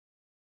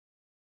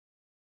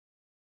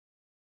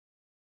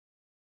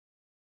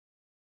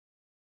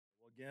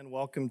Again,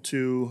 welcome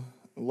to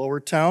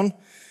Lowertown.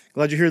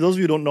 Glad you're here. Those of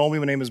you who don't know me,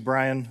 my name is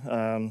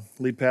Brian,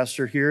 lead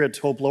pastor here at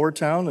Hope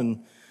Lowertown,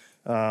 and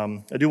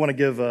I do want to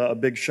give a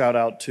big shout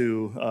out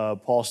to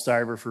Paul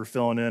Stiver for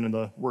filling in and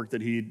the work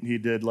that he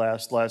did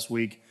last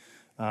week.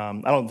 I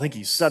don't think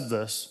he said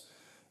this,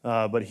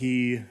 but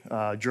he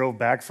drove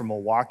back from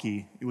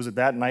Milwaukee. Was it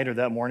that night or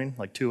that morning,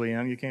 like 2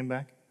 a.m. you came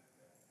back?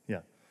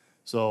 Yeah.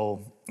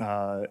 So,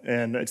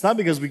 and it's not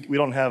because we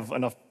don't have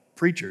enough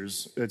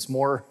preachers. It's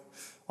more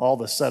all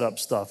the setup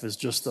stuff is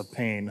just a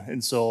pain.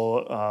 And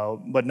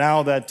so, but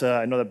now that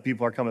I know that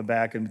people are coming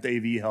back and with the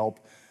AV help,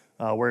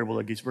 we're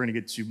going to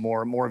get you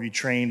more of you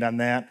trained on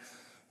that,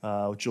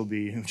 which will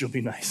be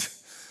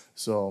nice.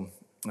 So,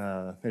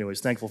 anyways,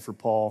 thankful for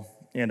Paul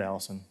and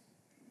Allison.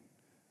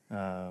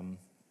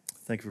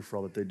 Thank you for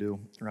all that they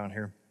do around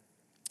here.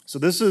 So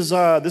this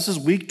is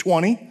week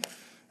 20,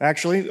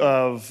 actually,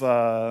 of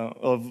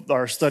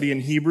our study in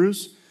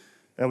Hebrews,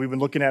 and we've been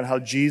looking at how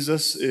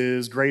Jesus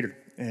is greater.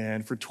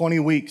 And for 20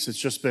 weeks, it's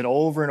just been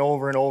over and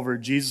over and over.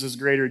 Jesus is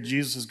greater,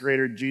 Jesus is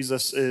greater,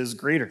 Jesus is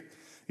greater.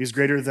 He's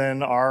greater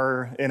than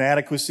our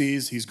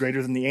inadequacies. He's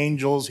greater than the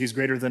angels. He's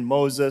greater than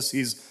Moses.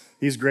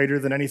 He's greater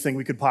than anything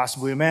we could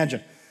possibly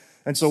imagine.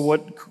 And so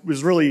what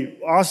was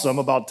really awesome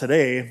about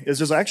today is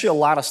there's actually a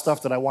lot of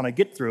stuff that I want to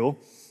get through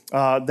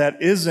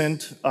that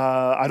isn't,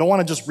 I don't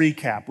want to just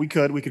recap. We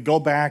could go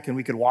back and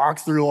we could walk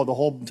through the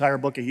whole entire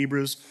book of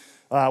Hebrews,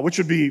 which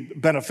would be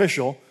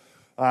beneficial.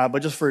 But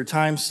just for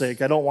time's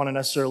sake, I don't want to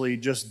necessarily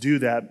just do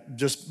that.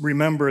 Just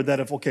remember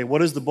that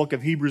what is the book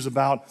of Hebrews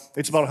about?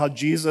 It's about how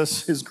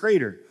Jesus is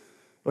greater.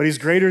 But he's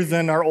greater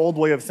than our old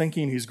way of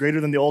thinking. He's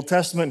greater than the Old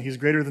Testament. He's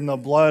greater than the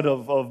blood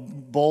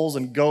of bulls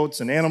and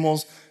goats and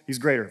animals. He's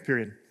greater,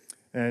 period.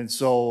 And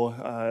so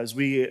as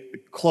we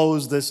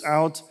close this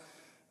out,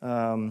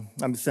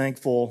 I'm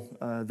thankful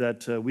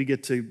that we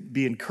get to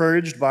be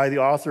encouraged by the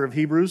author of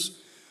Hebrews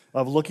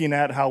of looking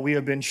at how we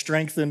have been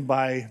strengthened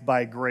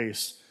by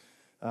grace.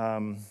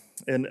 And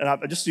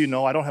just so you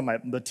know, I don't have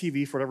the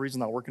TV for whatever reason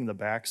not working in the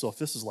back. So if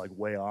this is like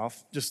way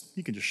off,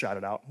 you can just shout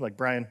it out. Like,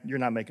 Brian, you're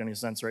not making any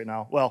sense right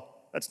now. Well,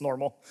 that's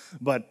normal,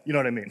 but you know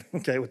what I mean,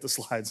 okay, with the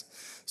slides.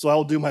 So I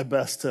will do my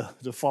best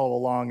to follow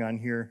along on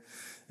here,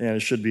 and it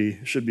should be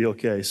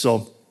okay.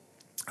 So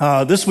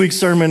this week's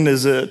sermon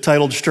is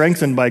titled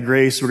 "Strengthened by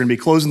Grace." We're going to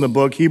be closing the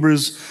book,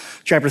 Hebrews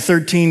chapter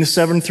 13,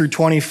 7 through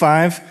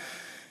 25,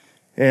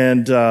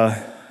 and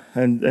yeah,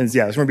 that's what we're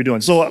going to be doing.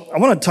 So I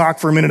want to talk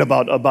for a minute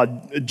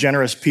about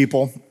generous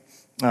people,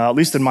 at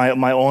least in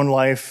my own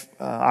life.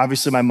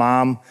 Obviously, my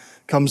mom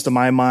comes to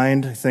my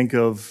mind. I think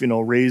of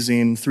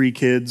raising 3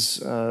 kids,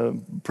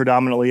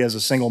 predominantly as a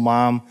single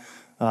mom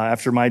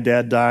after my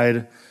dad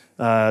died.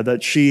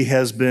 That she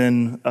has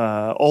been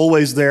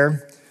always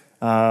there.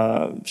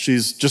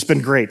 She's just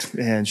been great,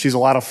 and she's a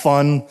lot of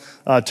fun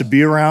to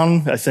be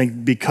around. I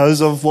think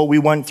because of what we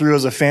went through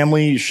as a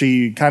family,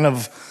 she kind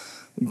of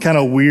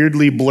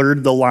weirdly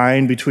blurred the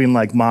line between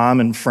like mom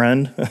and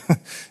friend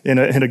in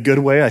a good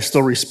way. I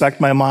still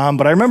respect my mom,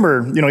 but I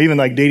remember, even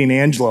like dating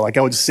Angela, like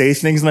I would say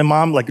things to my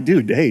mom, like,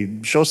 dude,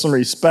 hey, show some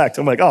respect.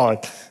 I'm like, oh,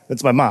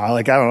 that's my mom.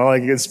 Like, I don't know,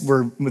 like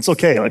it's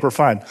okay. Like, we're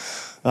fine.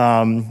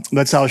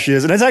 That's how she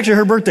is. And it's actually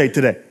her birthday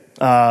today.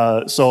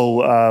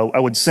 So I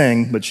would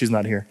sing, but she's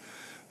not here.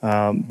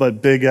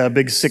 But big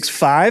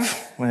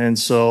 6'5", and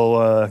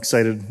so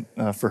excited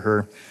for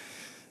her.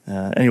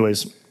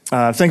 Anyways,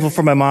 thankful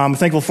for my mom.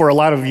 Thankful for a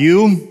lot of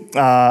you,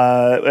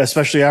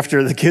 especially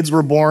after the kids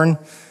were born,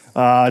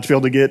 to be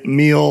able to get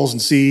meals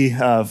and see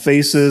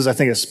faces. I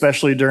think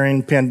especially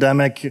during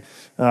pandemic,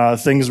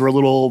 things were a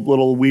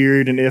little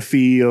weird and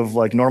iffy of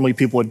like normally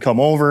people would come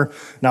over.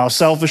 Now,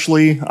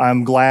 selfishly,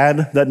 I'm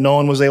glad that no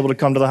one was able to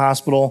come to the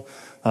hospital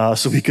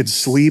so we could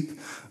sleep.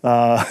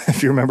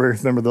 If you remember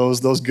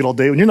those good old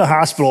days when you're in the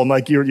hospital and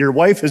like your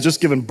wife has just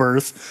given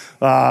birth,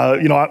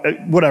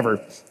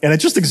 whatever, and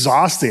it's just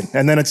exhausting.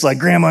 And then it's like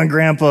grandma and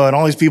grandpa and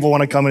all these people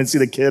want to come in and see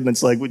the kid, and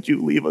it's like, would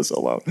you leave us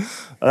alone?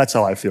 That's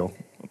how I feel.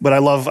 But I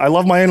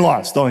love my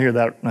in-laws. Don't hear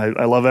that.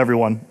 I love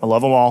everyone. I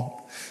love them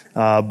all.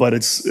 But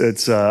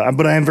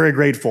but I am very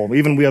grateful.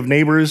 Even we have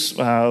neighbors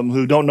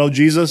who don't know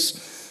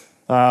Jesus,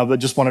 but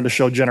just wanted to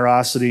show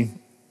generosity.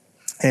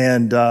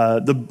 And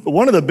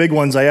one of the big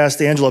ones, I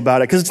asked Angela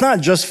about it, because it's not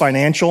just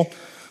financial,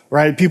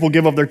 right? People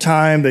give of their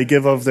time, they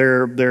give of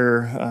their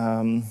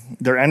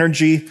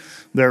energy,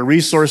 their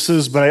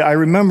resources. But I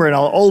remember, and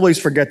I'll always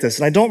forget this,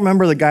 and I don't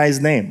remember the guy's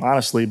name,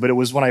 honestly, but it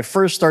was when I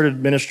first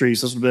started ministry,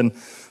 so this would have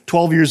been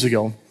 12 years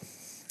ago,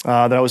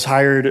 that I was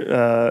hired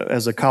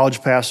as a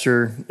college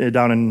pastor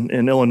down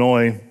in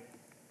Illinois.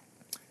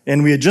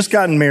 And we had just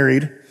gotten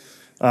married,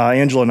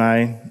 Angela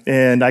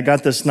and I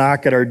got this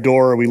knock at our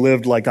door. We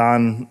lived like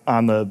in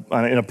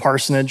a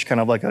parsonage, kind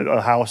of like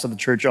a house that the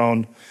church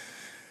owned.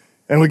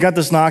 And we got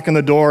this knock on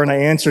the door, and I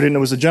answered it, and it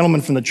was a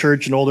gentleman from the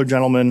church, an older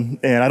gentleman,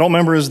 and I don't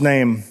remember his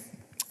name,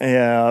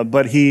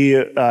 but he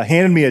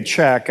handed me a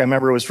check. I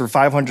remember it was for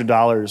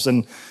 $500,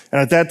 and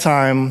at that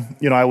time,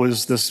 I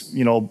was this,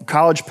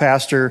 college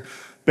pastor.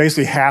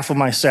 Basically, half of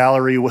my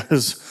salary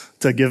was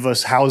to give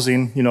us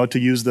housing, to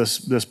use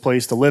this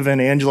place to live in.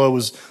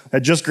 Angela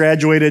had just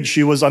graduated.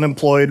 She was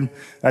unemployed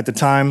at the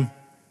time,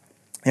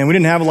 and we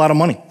didn't have a lot of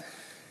money.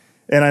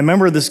 And I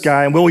remember this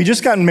guy, well, we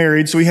just gotten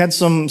married, so we had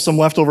some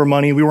leftover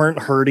money. We weren't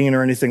hurting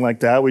or anything like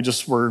that. We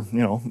just were,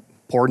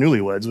 poor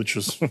newlyweds, which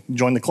was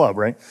join the club,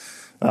 right?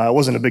 It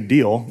wasn't a big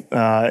deal.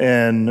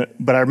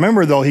 But I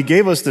remember, though, he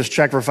gave us this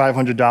check for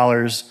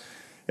 $500,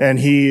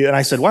 and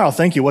I said, wow,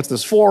 thank you. What's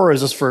this for?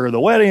 Is this for the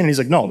wedding? And he's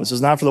like, no, this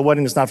is not for the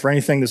wedding. It's not for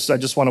anything. I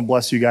just want to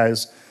bless you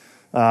guys.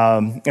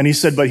 And he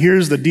said, but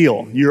here's the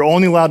deal. You're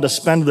only allowed to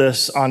spend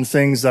this on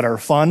things that are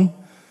fun.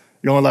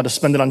 You're only allowed to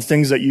spend it on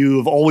things that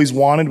you've always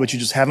wanted, but you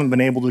just haven't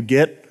been able to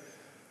get.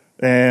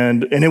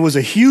 And it was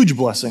a huge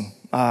blessing.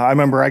 I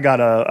remember I got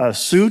a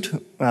suit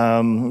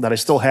that I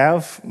still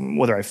have.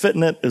 Whether I fit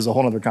in it is a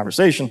whole other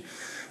conversation.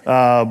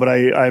 But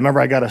I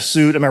remember I got a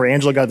suit. I remember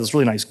Angela got this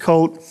really nice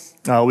coat.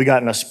 We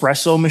got an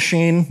espresso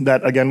machine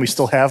that, again, we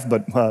still have,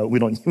 but we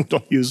don't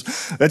use.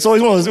 It's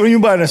always one of those, when you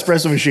buy an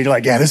espresso machine, you're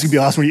like, yeah, this could be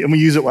awesome. And we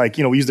use it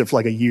we used it for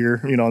like a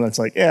year, and it's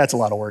like, yeah, it's a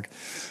lot of work.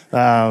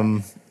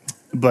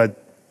 But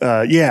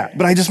I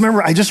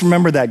just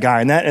remember that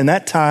guy. And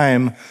that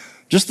time,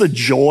 just the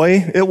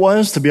joy it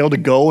was to be able to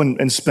go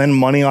and spend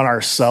money on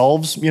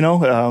ourselves,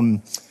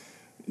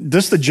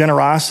 just the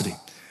generosity,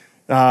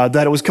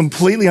 that it was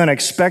completely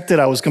unexpected.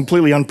 I was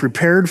completely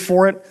unprepared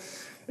for it.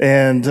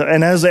 And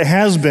as it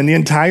has been, the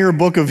entire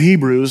book of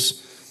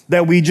Hebrews,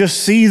 that we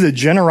just see the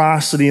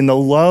generosity and the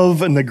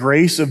love and the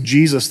grace of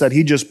Jesus that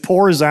he just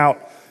pours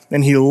out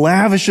and he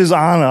lavishes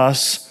on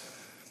us,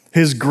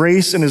 his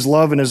grace and his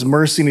love and his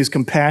mercy and his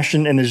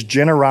compassion and his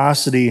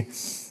generosity,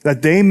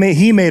 that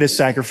he made a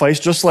sacrifice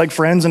just like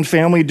friends and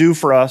family do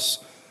for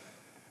us.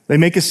 They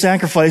make a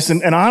sacrifice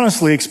and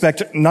honestly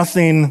expect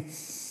nothing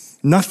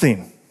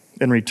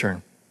in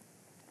return.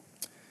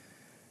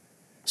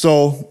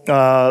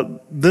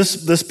 So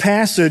this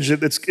passage,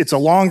 it's a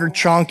longer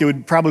chunk. It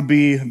would probably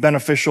be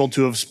beneficial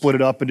to have split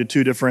it up into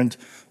two different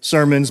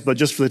sermons, but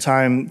just for the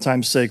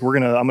time's sake, I'm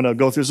gonna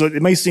go through. So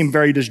it may seem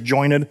very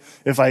disjointed.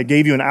 If I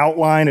gave you an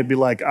outline, it'd be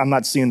like, I'm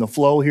not seeing the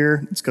flow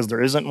here. It's because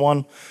there isn't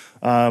one.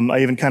 I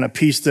even kind of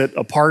pieced it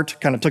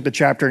apart, kind of took the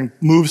chapter and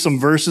moved some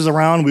verses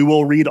around. We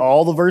will read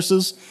all the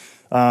verses,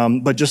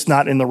 but just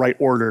not in the right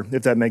order,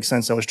 if that makes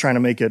sense. I was trying to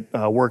make it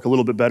work a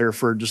little bit better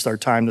for just our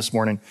time this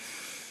morning.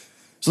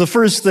 So the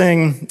first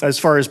thing, as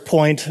far as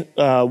point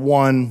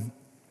one,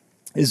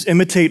 is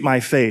imitate my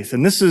faith.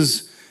 And this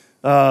is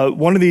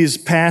one of these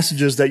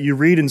passages that you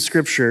read in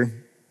Scripture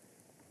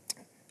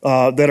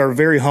that are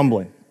very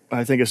humbling,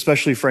 I think,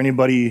 especially for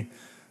anybody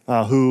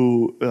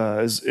who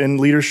is in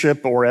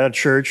leadership or at a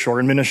church or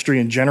in ministry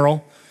in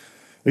general.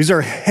 These are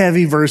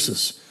heavy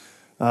verses.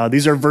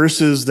 These are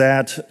verses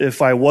that,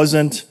 if I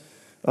wasn't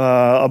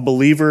a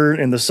believer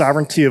in the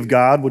sovereignty of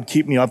God, would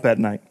keep me up at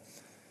night.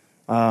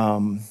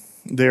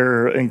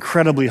 They're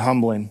incredibly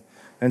humbling.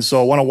 And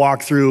so I want to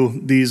walk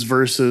through these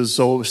verses.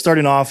 So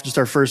starting off, just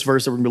our first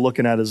verse that we're going to be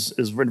looking at is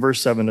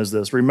verse 7 is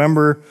this.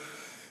 Remember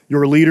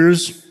your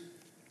leaders,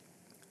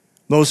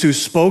 those who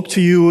spoke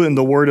to you in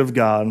the word of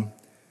God.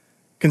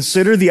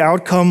 Consider the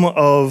outcome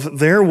of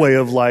their way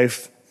of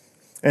life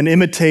and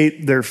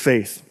imitate their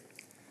faith.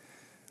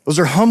 Those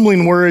are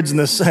humbling words in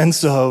the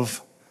sense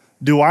of,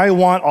 do I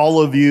want all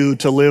of you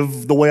to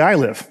live the way I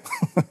live,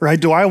 right?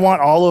 Do I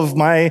want all of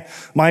my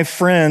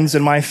friends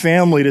and my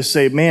family to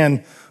say,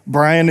 man,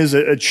 Brian is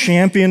a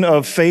champion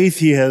of faith.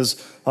 He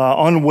has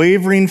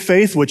unwavering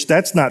faith, which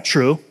that's not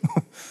true,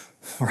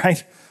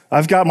 right?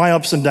 I've got my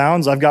ups and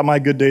downs. I've got my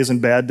good days and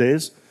bad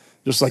days,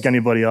 just like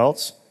anybody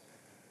else.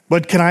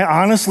 But can I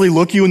honestly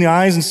look you in the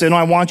eyes and say, no,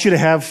 I want you to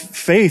have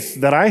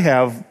faith that I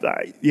have?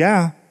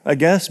 Yeah, I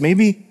guess,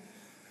 maybe.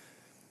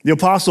 The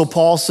Apostle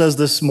Paul says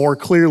this more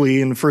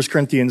clearly in 1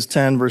 Corinthians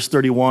 10, verse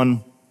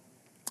 31,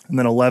 and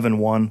then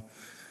 11:1.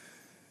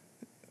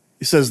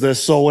 He says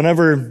this, so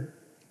whenever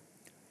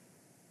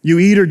you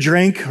eat or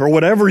drink or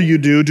whatever you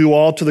do, do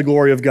all to the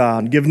glory of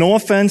God. Give no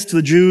offense to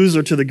the Jews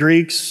or to the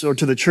Greeks or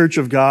to the church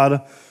of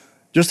God,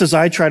 just as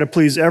I try to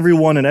please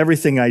everyone in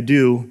everything I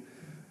do,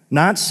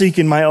 not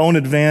seeking my own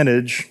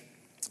advantage,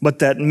 but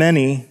that of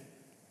many,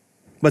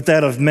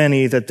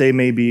 that they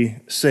may be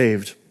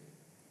saved.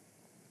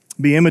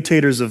 Be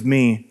imitators of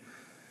me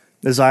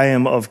as I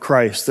am of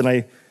Christ. And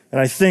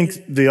I think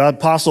the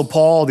Apostle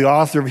Paul, the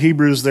author of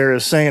Hebrews there,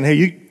 is saying,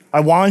 hey, I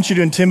want you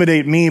to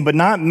intimidate me, but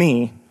not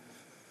me.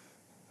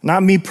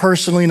 Not me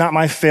personally, not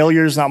my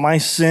failures, not my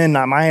sin,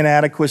 not my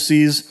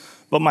inadequacies,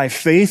 but my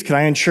faith. Can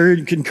I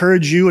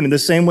encourage you? And in the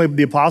same way,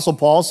 the Apostle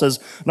Paul says,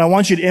 and I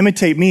want you to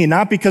imitate me,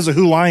 not because of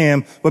who I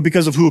am, but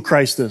because of who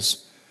Christ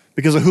is,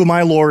 because of who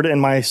my Lord and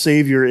my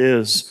Savior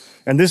is.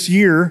 And this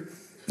year,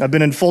 I've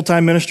been in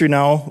full-time ministry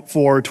now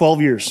for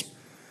 12 years.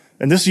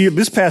 And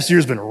this past year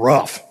has been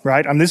rough,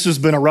 right? I mean, this has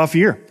been a rough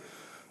year.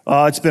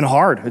 It's been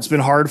hard. It's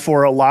been hard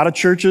for a lot of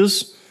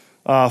churches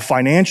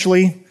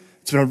financially.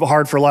 It's been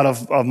hard for a lot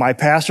of my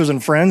pastors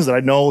and friends that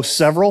I know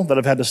several that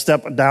have had to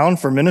step down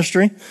for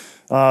ministry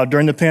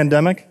during the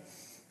pandemic.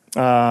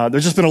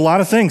 There's just been a lot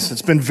of things.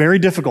 It's been very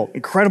difficult,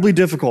 incredibly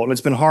difficult, and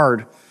it's been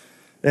hard.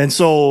 And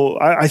so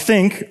I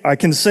think I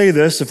can say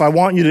this: if I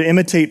want you to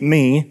imitate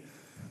me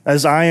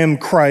as I am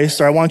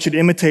Christ, or I want you to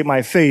imitate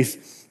my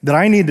faith, that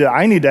I need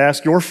to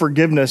ask your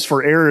forgiveness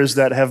for errors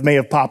that may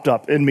have popped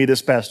up in me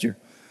this past year.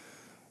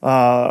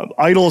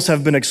 Idols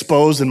have been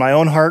exposed in my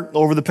own heart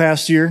over the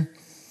past year,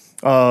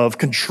 of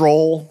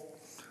control,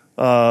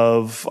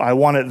 of I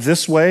want it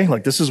this way,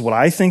 like this is what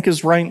I think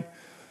is right.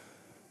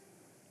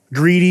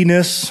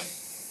 Greediness.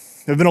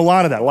 There's been a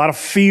lot of that, a lot of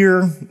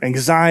fear,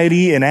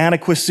 anxiety,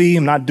 inadequacy.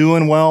 I'm not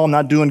doing well. I'm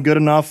not doing good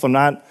enough.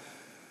 I'm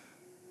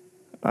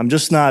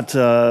just not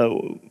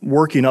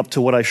working up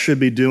to what I should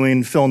be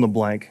doing, fill in the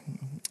blank.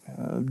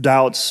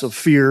 Doubts of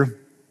fear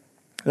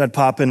that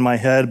pop in my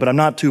head, but I'm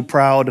not too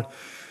proud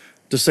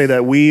to say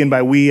that we, and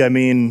by we I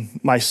mean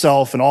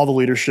myself and all the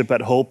leadership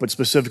at Hope, but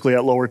specifically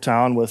at Lower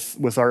Town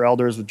with our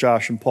elders, with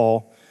Josh and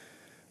Paul,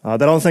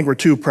 that I don't think we're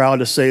too proud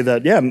to say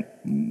that, yeah,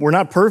 we're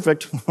not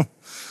perfect.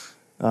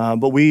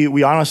 But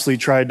we honestly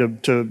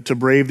tried to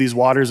brave these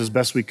waters as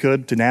best we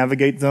could, to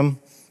navigate them,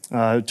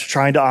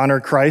 trying to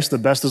honor Christ the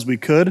best as we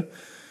could.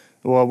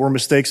 Well, were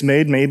mistakes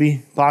made?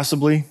 Maybe,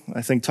 possibly.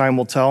 I think time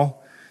will tell.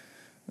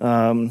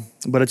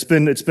 But it's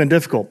been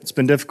difficult. It's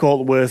been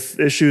difficult with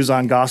issues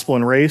on gospel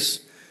and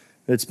race.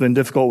 It's been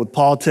difficult with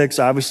politics,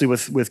 obviously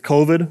with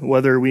COVID,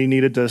 whether we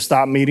needed to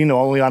stop meeting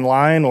only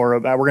online or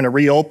we're going to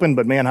reopen.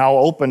 But man, how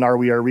open are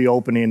we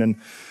reopening?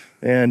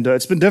 And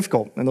it's been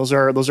difficult, and those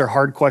are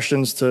hard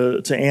questions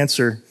to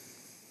answer.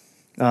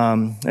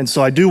 And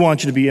so I do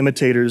want you to be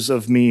imitators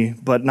of me,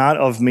 but not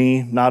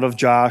of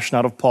Josh,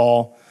 not of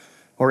Paul,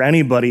 or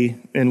anybody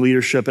in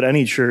leadership at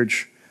any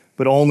church,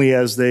 but only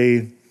as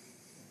they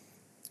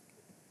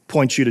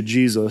point you to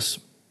Jesus.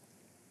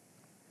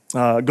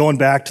 Going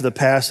back to the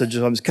passage,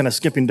 I'm just kind of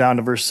skipping down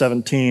to verse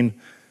 17.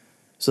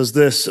 Says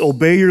this: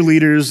 obey your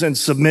leaders and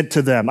submit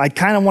to them. I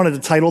kind of wanted to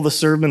title the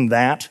sermon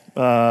that,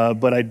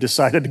 but I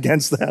decided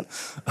against that.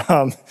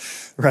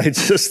 Right?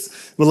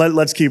 But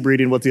let's keep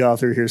reading what the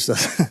author here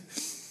says.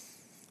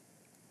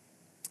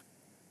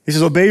 He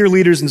says, obey your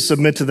leaders and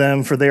submit to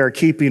them, for they are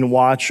keeping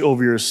watch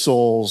over your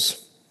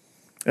souls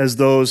as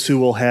those who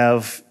will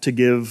have to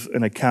give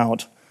an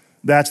account.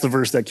 That's the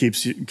verse that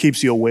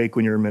keeps you awake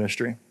when you're in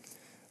ministry.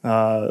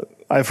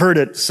 I've heard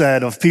it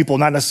said of people,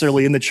 not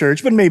necessarily in the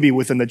church, but maybe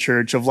within the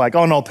church, of like,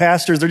 oh no,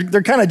 pastors,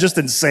 they're kind of just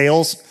in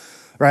sales,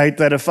 right?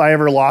 That if I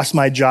ever lost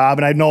my job,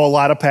 and I know a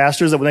lot of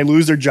pastors that when they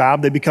lose their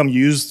job, they become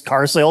used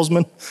car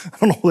salesmen. I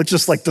don't know, it's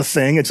just like the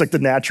thing. It's like the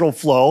natural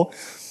flow.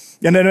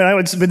 And then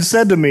it's been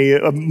said to me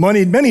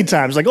many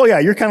times, like, oh yeah,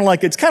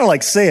 it's kind of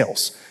like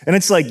sales. And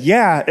it's like,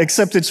 yeah,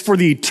 except it's for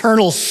the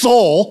eternal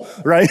soul,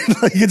 right?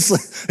 Like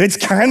it's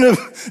kind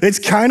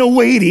of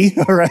weighty,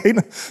 right?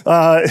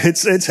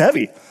 It's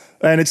heavy.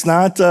 And it's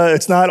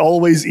not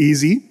always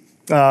easy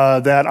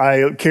that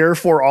I care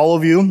for all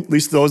of you, at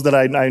least those that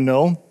I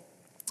know,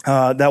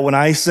 that when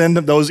I send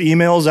those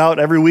emails out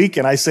every week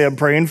and I say I'm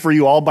praying for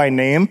you all by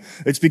name,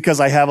 it's because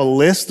I have a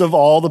list of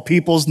all the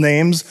people's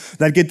names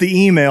that get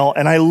the email,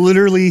 and I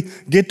literally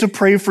get to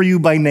pray for you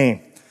by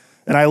name.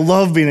 And I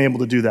love being able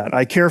to do that.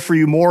 I care for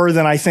you more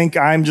than I think.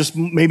 I'm just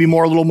maybe a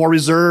little more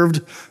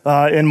reserved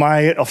in my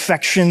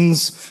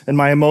affections and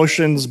my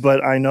emotions,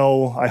 but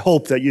I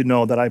hope that you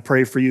know that I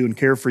pray for you and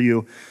care for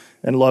you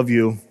and love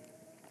you,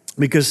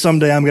 because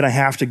someday I'm going to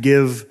have to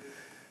give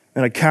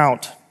an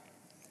account.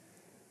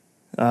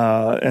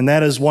 And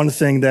that is one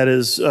thing that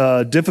is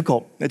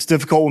difficult. It's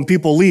difficult when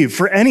people leave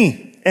for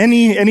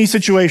any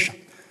situation.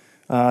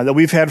 That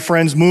we've had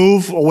friends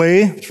move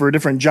away for a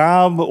different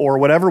job or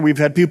whatever. We've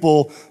had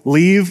people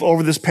leave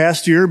over this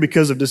past year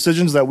because of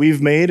decisions that we've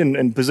made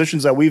and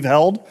positions that we've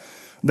held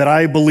that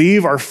I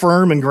believe are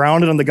firm and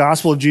grounded in the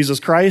gospel of Jesus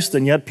Christ,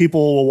 and yet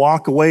people will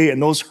walk away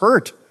and those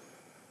hurt.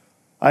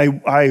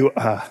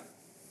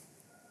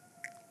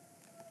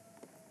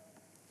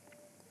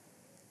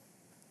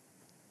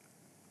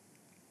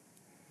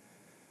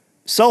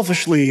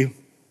 Selfishly,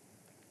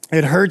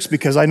 it hurts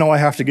because I know I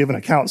have to give an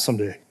account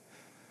someday.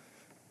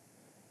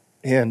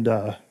 And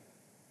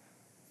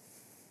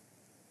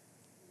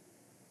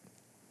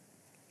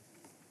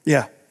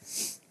yeah,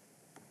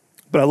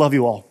 but I love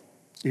you all.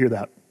 You hear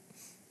that?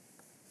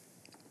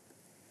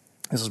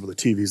 This is where the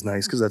TV's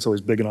nice, because that's always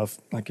big enough.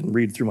 I can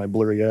read through my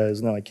blurry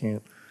eyes. Now I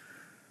can't.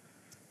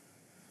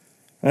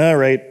 All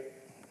right.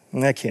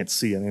 I can't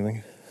see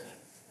anything.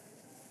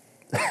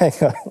 Hang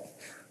on.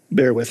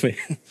 Bear with me.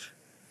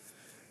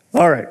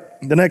 All right.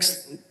 The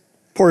next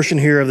portion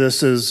here of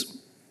this is,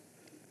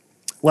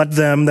 let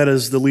them, that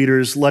is the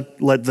leaders, let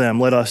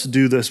us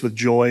do this with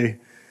joy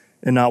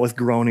and not with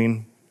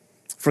groaning,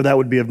 for that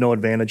would be of no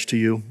advantage to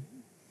you.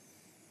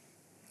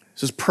 It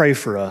says, pray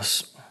for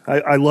us.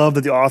 I love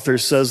that the author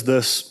says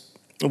this.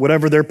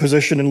 Whatever their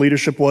position in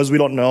leadership was, we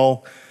don't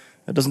know.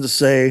 It doesn't just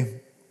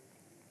say.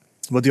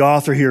 But the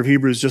author here of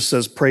Hebrews just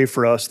says, pray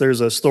for us.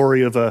 There's a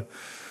story of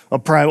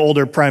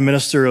older prime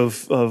minister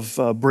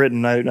of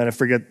Britain. I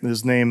forget,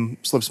 his name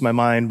slips my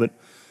mind, but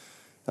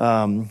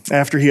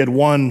after he had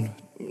won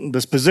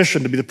this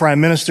position to be the prime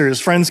minister, his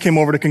friends came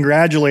over to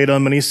congratulate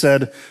him, and he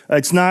said,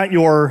 it's not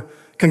your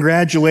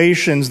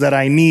congratulations that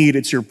I need,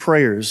 it's your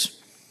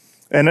prayers.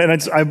 And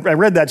I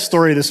read that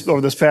story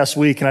over this past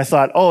week, and I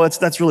thought, oh,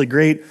 that's really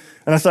great.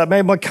 And I thought,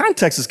 man, but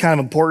context is kind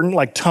of important,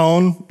 like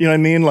tone, you know what I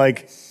mean?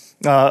 Like,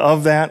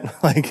 of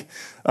that, like,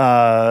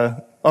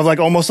 of like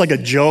almost like a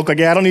joke, like,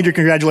 yeah, I don't need your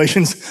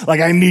congratulations,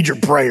 like I need your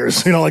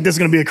prayers, you know, like this is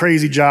gonna be a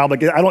crazy job.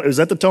 Like, is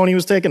that the tone he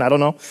was taking? I don't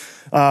know.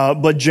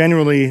 But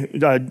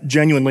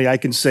genuinely, I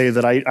can say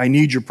that I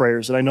need your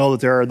prayers, and I know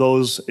that there are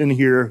those in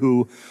here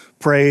who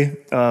pray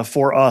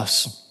for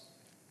us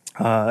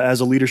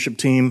as a leadership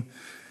team,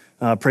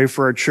 pray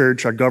for our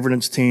church, our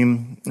governance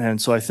team,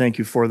 and so I thank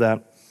you for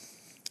that.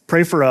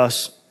 Pray for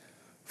us,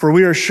 for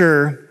we are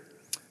sure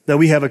that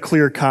we have a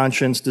clear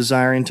conscience,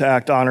 desiring to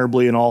act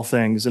honorably in all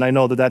things. And I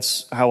know that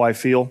that's how I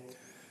feel.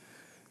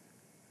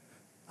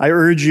 I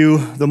urge you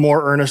the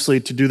more earnestly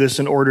to do this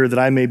in order that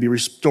I may be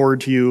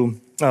restored to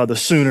you the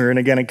sooner. And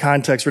again, in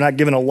context, we're not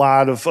given a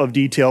lot of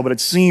detail, but it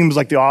seems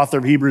like the author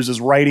of Hebrews is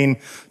writing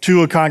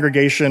to a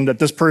congregation that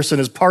this person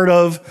is part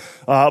of,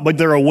 but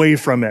they're away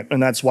from it.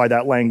 And that's why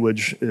that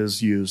language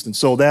is used. And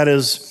so that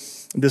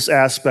is this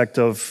aspect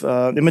of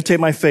imitate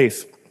my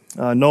faith.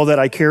 Know that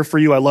I care for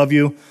you. I love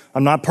you.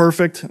 I'm not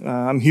perfect.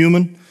 I'm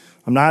human.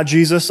 I'm not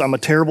Jesus. I'm a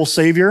terrible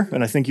Savior,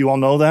 and I think you all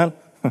know that.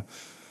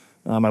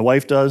 My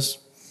wife does.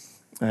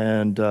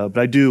 But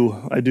I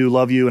do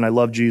love you, and I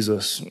love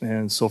Jesus.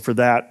 And so for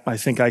that, I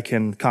think I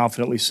can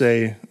confidently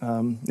say,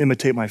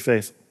 imitate my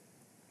faith.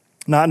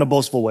 Not in a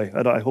boastful way.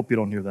 I hope you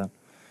don't hear that.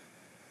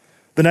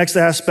 The next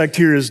aspect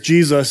here is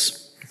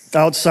Jesus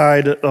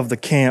outside of the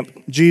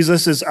camp.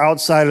 Jesus is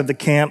outside of the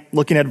camp.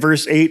 Looking at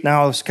verse 8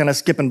 now, it's kind of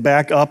skipping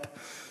back up.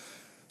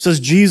 It says,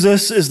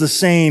 Jesus is the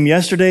same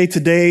yesterday,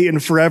 today,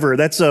 and forever.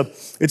 It's a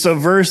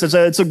verse,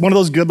 it's one of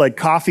those good like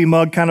coffee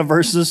mug kind of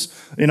verses.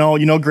 You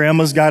know,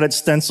 grandma's got it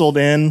stenciled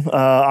in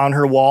on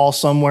her wall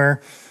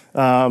somewhere.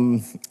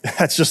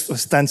 That's just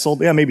stenciled.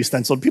 Yeah, maybe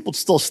stenciled. People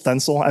still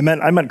stencil. I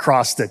meant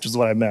cross stitch is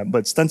what I meant,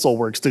 but stencil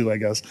works too, I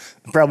guess.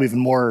 Probably even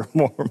more,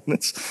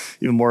 it's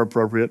even more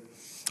appropriate.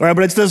 All right,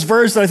 but it's this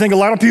verse that I think a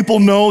lot of people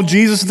know.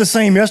 Jesus is the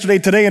same yesterday,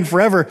 today, and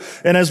forever.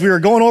 And as we were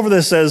going over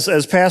this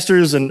as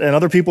pastors and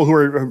other people who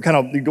are kind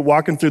of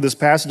walking through this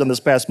passage on this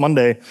past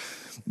Monday,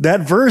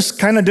 that verse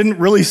kind of didn't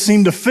really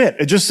seem to fit.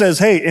 It just says,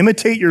 hey,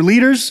 imitate your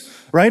leaders,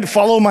 right?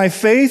 Follow my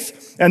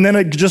faith. And then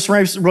it just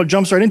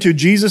jumps right into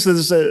Jesus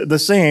is the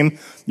same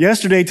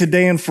yesterday,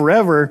 today, and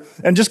forever.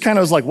 And just kind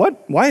of was like,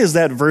 what? Why is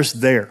that verse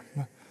there?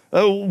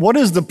 What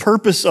is the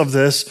purpose of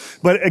this?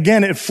 But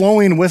again, it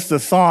flowing with the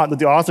thought that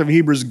the author of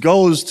Hebrews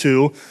goes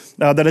to,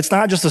 that it's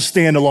not just a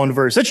standalone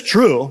verse. It's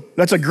true.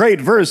 That's a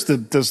great verse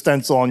to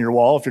stencil on your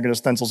wall. If you're going to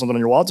stencil something on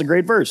your wall, it's a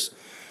great verse.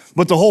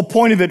 But the whole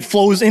point of it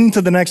flows into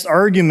the next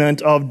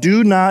argument of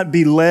do not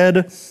be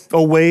led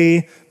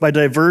away by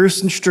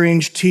diverse and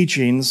strange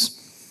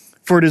teachings,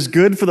 for it is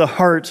good for the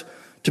heart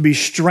to be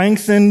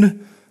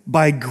strengthened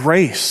by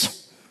grace.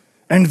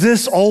 And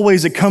this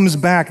always, it comes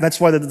back.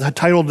 That's why the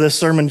title of this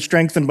sermon,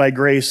 Strengthened by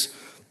Grace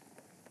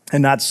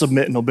and Not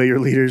Submit and Obey Your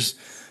Leaders,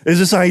 is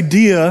this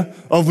idea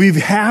of we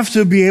have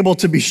to be able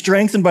to be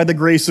strengthened by the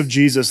grace of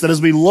Jesus. That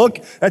as we look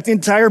at the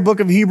entire book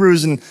of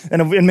Hebrews, and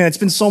man, it's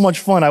been so much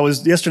fun.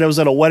 Yesterday I was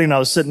at a wedding. I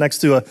was sitting next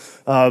to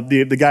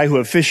the guy who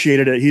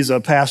officiated it. He's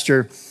a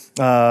pastor,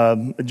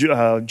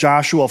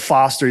 Joshua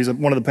Foster. He's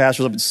one of the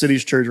pastors up at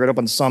Cities Church right up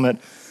on Summit.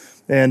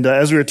 And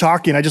as we were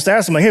talking, I just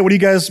asked him, like, hey, what are you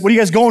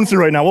guys going through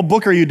right now? What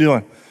book are you doing?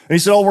 And he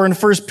said, oh, we're in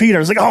 1 Peter. I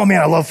was like, oh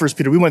man, I love 1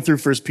 Peter. We went through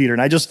 1 Peter.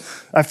 And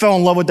I fell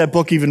in love with that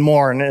book even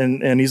more.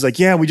 And he's like,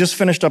 yeah, we just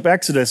finished up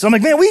Exodus. And I'm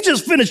like, man, we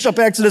just finished up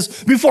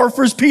Exodus before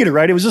 1 Peter,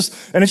 right? It's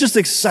just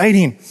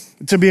exciting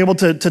to be able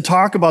to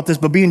talk about this,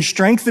 but being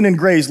strengthened in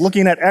grace,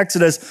 looking at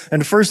Exodus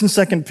and 1 and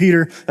 2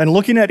 Peter and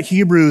looking at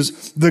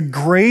Hebrews, the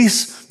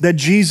grace that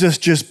Jesus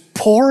just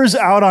pours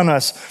out on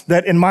us,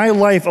 that in my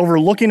life, over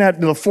looking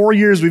at the 4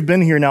 years we've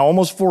been here now,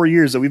 almost 4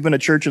 years that we've been a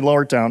church in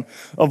Lowertown,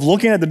 of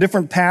looking at the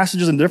different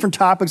passages and different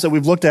topics that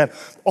we've looked at,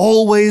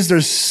 always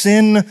there's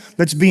sin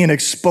that's being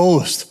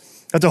exposed.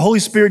 That the Holy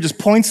Spirit just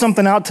points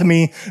something out to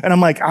me, and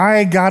I'm like,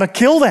 I gotta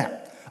kill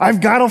that.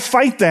 I've gotta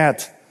fight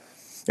that.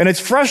 And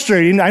it's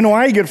frustrating. I know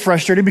I get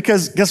frustrated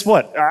because guess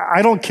what?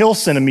 I don't kill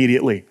sin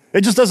immediately.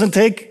 It just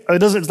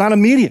it's not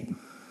immediate.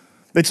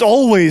 It's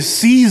always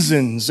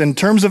seasons in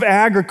terms of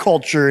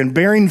agriculture and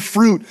bearing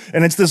fruit.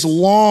 And it's this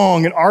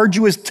long and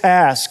arduous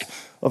task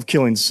of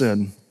killing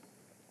sin.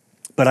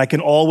 But I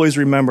can always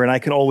remember and I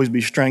can always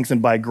be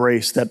strengthened by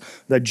grace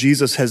that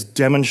Jesus has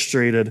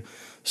demonstrated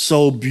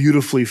so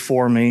beautifully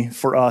for me,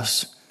 for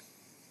us.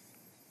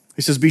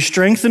 He says, be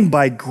strengthened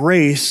by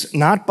grace,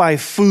 not by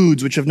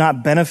foods which have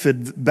not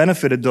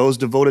benefited those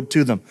devoted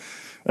to them.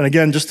 And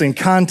again, just in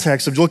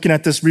context of looking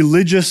at this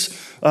religious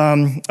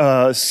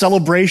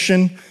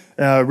celebration,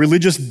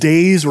 religious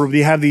days where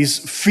we have these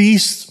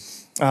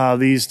feasts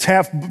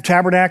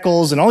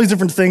tabernacles and all these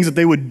different things that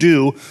they would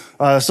do,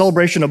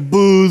 celebration of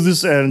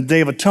booths and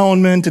Day of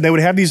Atonement, and they would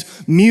have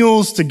these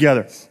meals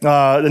together.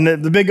 And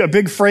a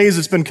big phrase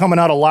that's been coming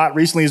out a lot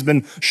recently has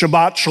been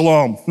Shabbat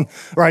Shalom,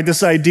 right?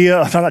 This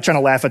idea, I'm not trying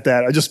to laugh at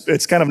that.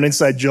 It's kind of an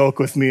inside joke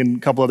with me and a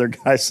couple other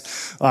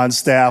guys on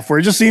staff, where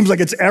it just seems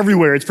like it's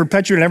everywhere. It's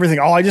perpetuated in everything.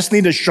 Oh, I just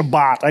need a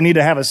Shabbat. I need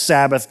to have a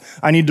Sabbath.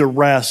 I need to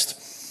rest.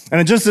 And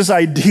it's just this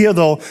idea,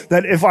 though,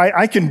 that if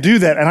I can do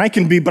that,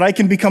 but I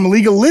can become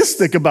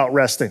legalistic about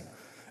resting.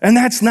 And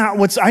that's not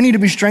I need to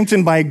be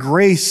strengthened by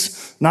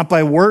grace, not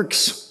by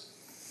works.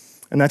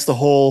 And that's the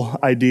whole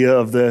idea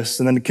of this.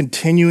 And then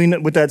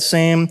continuing with that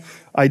same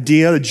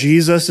idea that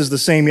Jesus is the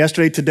same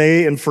yesterday,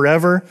 today, and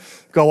forever.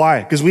 Go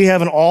why? Because we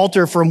have an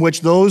altar from which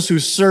those who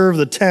serve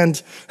the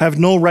tent have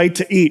no right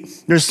to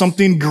eat. There's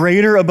something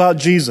greater about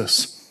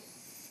Jesus.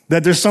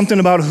 That there's something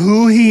about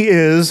who he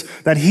is,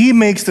 that he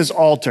makes this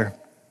altar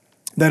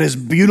that is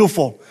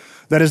beautiful,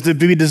 that is to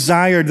be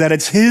desired, that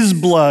it's his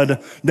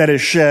blood that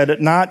is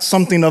shed, not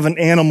something of an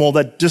animal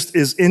that just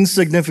is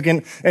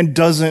insignificant and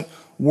doesn't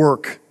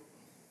work.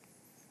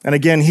 And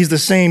again, he's the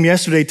same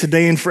yesterday,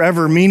 today, and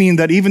forever, meaning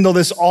that even though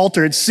this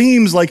altar, it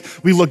seems like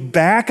we look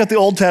back at the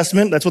Old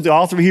Testament, that's what the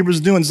author of Hebrews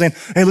is doing, saying,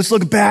 hey, let's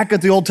look back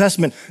at the Old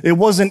Testament. It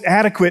wasn't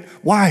adequate.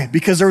 Why?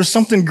 Because there was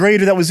something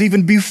greater that was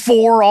even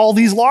before all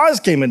these laws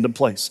came into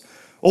place.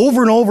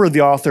 Over and over,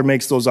 the author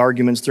makes those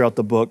arguments throughout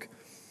the book.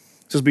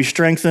 It says, be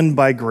strengthened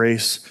by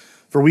grace,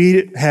 for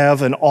we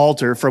have an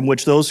altar from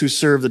which those who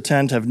serve the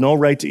tent have no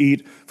right to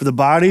eat, for the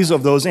bodies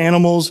of those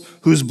animals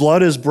whose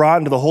blood is brought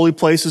into the holy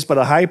places by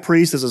the high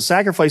priest as a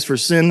sacrifice for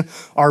sin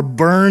are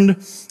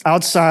burned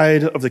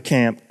outside of the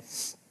camp.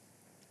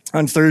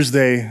 On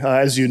Thursday,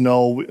 as you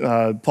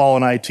know, Paul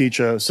and I teach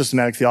a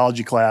systematic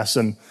theology class,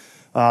 and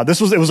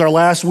it was our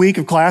last week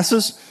of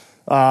classes,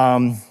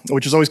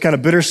 which is always kind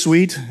of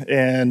bittersweet,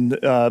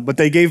 but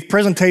they gave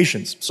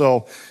presentations.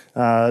 So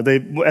at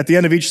the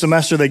end of each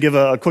semester, they give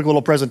a quick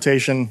little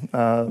presentation.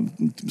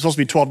 It's supposed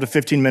to be 12 to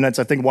 15 minutes.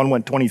 I think one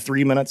went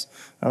 23 minutes.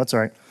 Oh, that's all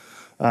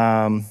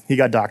right. He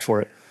got docked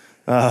for it.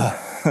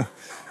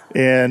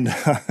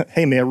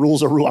 Hey, man,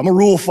 rules are rules. I'm a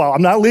rule follower.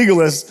 I'm not a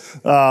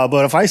legalist,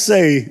 but if I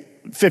say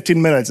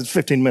 15 minutes, it's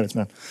 15 minutes,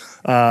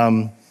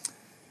 man.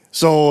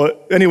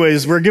 So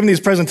anyways, we're giving these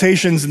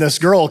presentations, and this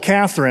girl,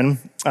 Catherine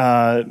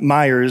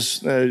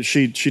Myers,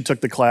 she took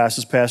the class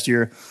this past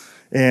year,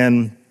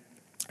 and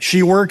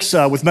she works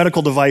with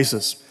medical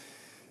devices.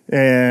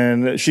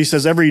 And she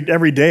says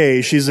every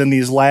day she's in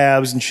these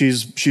labs, and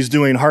she's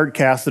doing heart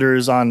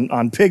catheters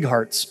on pig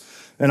hearts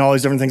and all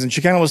these different things. And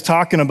she kind of was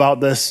talking about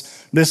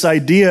this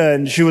idea,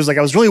 and she was like,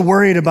 I was really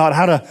worried about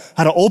how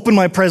to open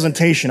my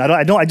presentation.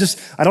 I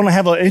don't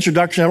have an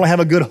introduction. I don't have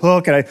a good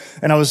hook. And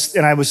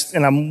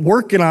I'm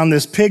working on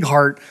this pig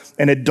heart,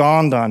 and it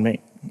dawned on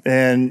me.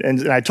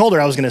 And I told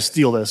her I was going to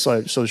steal this,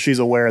 so she's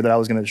aware that I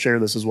was going to share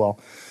this as well.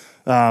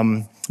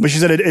 But she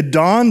said, it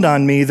dawned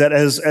on me that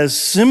as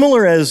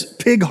similar as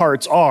pig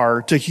hearts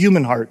are to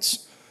human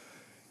hearts,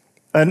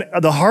 and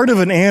the heart of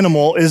an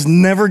animal is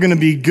never going to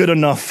be good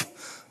enough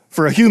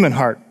for a human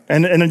heart.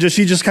 And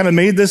she just kind of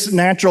made this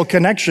natural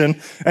connection,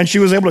 and she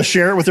was able to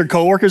share it with her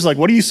coworkers, like,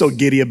 what are you so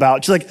giddy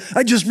about? She's like,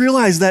 I just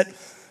realized that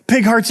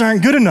pig hearts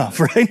aren't good enough,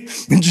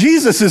 right? And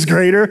Jesus is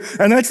greater,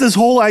 and that's this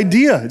whole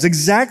idea. It's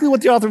exactly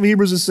what the author of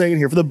Hebrews is saying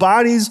here. For the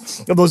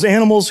bodies of those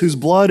animals whose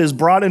blood is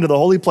brought into the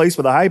holy place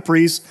by the high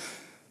priest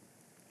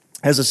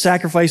as a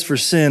sacrifice for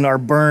sin are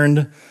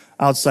burned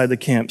outside the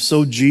camp.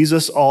 So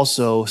Jesus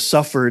also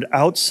suffered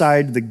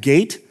outside the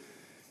gate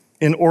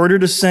in order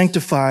to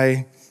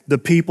sanctify the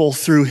people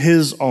through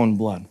his own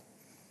blood.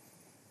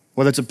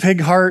 Whether it's a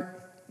pig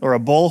heart or a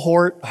bull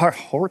heart,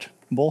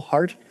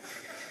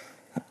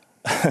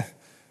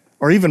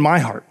 or even my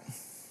heart.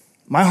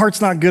 My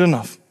heart's not good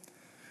enough.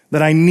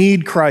 That I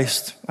need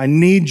Christ. I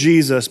need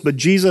Jesus. But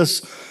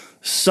Jesus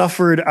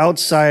suffered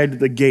outside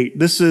the gate.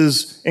 This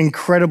is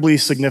incredibly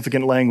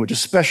significant language,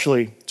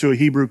 especially to a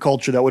Hebrew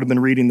culture that would have been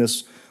reading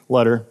this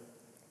letter.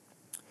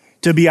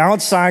 To be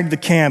outside the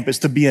camp is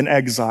to be in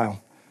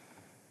exile.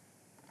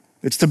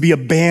 It's to be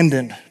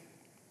abandoned.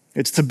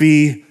 It's to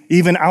be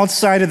even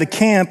outside of the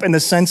camp in the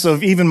sense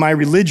of even my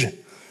religion.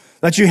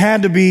 That you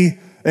had to be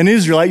an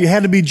Israelite, you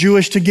had to be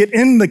Jewish to get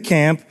in the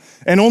camp,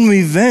 and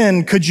only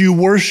then could you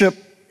worship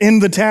in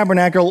the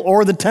tabernacle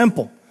or the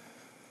temple.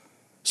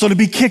 So to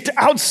be kicked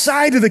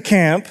outside of the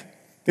camp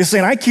is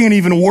saying, I can't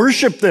even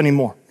worship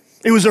anymore.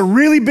 It was a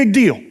really big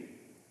deal.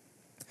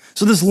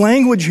 So this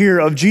language here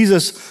of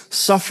Jesus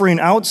suffering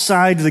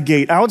outside the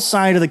gate,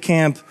 outside of the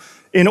camp,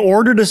 in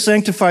order to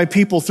sanctify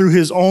people through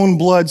his own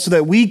blood so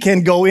that we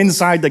can go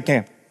inside the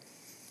camp,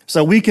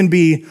 so we can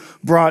be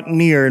brought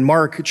near. In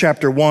Mark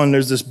chapter 1,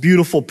 there's this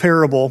beautiful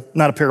parable,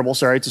 not a parable,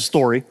 sorry, it's a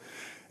story.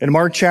 In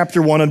Mark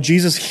chapter 1 of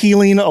Jesus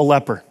healing a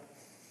leper.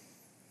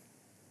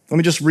 Let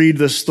me just read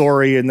this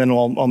story, and then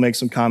I'll make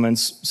some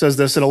comments. It says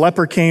this, and a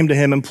leper came to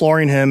him,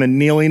 imploring him and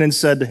kneeling, and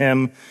said to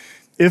him,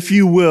 if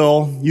you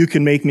will, you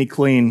can make me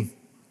clean.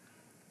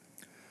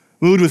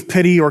 Moved with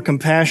pity or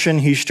compassion,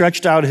 he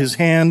stretched out his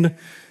hand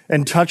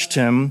and touched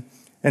him,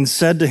 and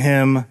said to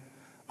him,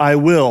 I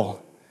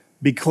will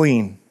be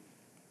clean.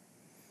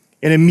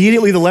 And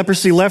immediately the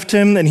leprosy left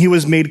him, and he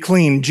was made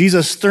clean.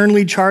 Jesus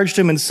sternly charged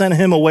him and sent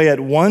him away at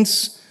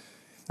once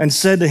and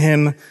said to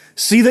him,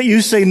 see that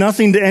you say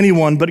nothing to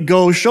anyone, but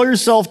go, show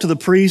yourself to the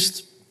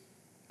priest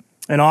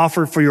and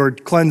offer for your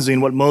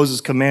cleansing what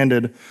Moses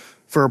commanded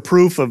for a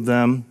proof of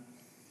them.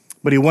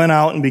 But he went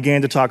out and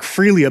began to talk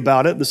freely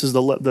about it. This is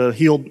the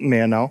healed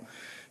man now.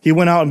 He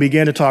went out and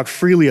began to talk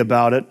freely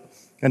about it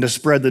and to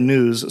spread the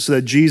news so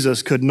that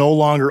Jesus could no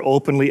longer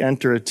openly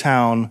enter a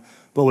town,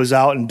 but was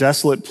out in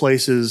desolate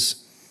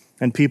places,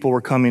 and people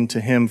were coming to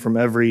him from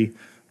every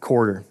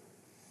quarter.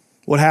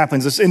 What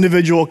happens? This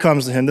individual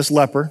comes to him, this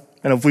leper,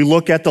 and if we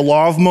look at the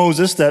law of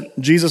Moses that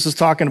Jesus is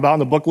talking about in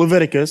the book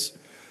Leviticus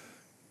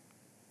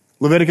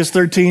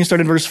 13,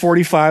 starting in verse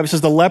 45, it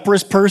says, the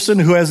leprous person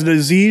who has a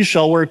disease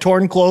shall wear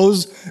torn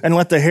clothes and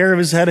let the hair of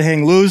his head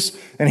hang loose,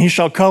 and he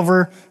shall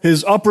cover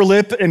his upper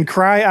lip and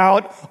cry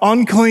out,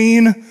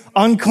 unclean,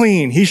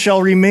 unclean. He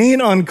shall remain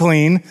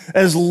unclean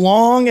as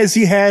long as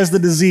he has the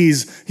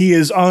disease. He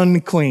is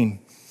unclean.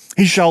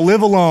 He shall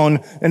live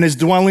alone, and his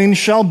dwelling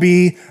shall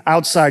be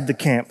outside the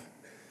camp.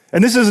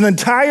 And this is an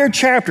entire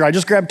chapter. I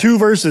just grabbed 2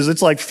 verses.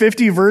 It's like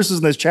 50 verses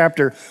in this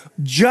chapter,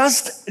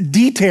 just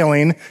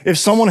detailing if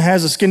someone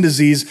has a skin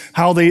disease,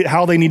 how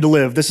they need to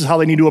live. This is how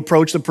they need to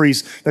approach the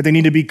priest, that they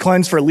need to be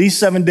cleansed for at least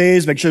 7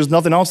 days, make sure there's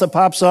nothing else that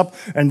pops up,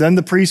 and then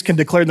the priest can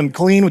declare them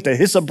clean with the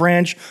hyssop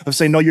branch of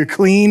saying, no, you're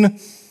clean.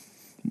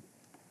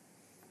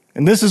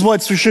 And this is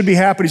what should be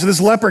happening. So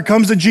this leper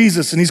comes to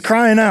Jesus, and he's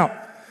crying out,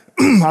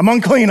 I'm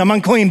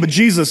unclean, but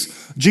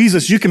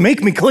Jesus, you can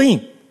make me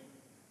clean.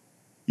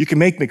 You can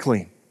make me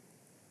clean.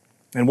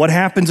 And what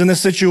happens in this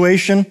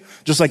situation,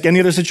 just like any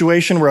other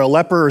situation where a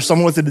leper or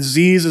someone with a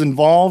disease is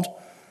involved,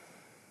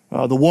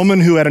 the woman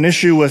who had an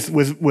issue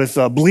with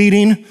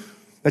bleeding,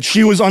 that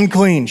she was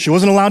unclean. She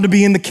wasn't allowed to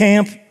be in the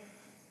camp.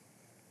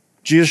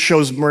 Jesus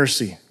shows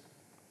mercy.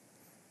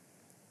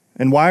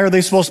 And why are they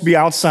supposed to be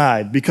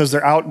outside? Because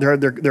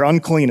they're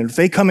unclean. And if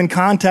they come in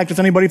contact with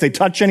anybody, if they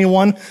touch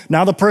anyone,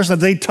 now the person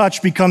that they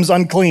touch becomes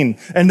unclean.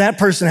 And that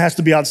person has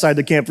to be outside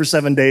the camp for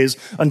 7 days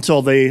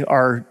until they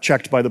are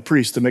checked by the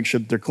priest to make sure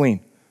that they're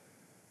clean.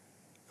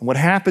 And what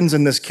happens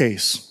in this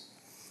case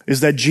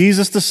is that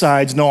Jesus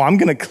decides, no, I'm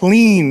going to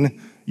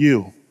clean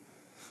you.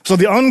 So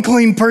the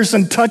unclean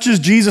person touches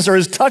Jesus or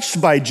is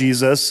touched by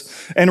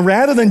Jesus. And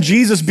rather than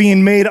Jesus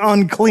being made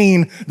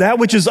unclean, that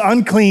which is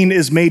unclean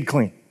is made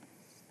clean.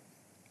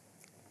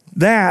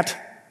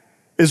 That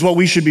is what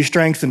we should be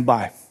strengthened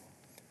by.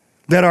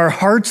 That our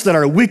hearts that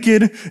are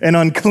wicked and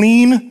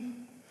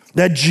unclean,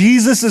 that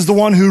Jesus is the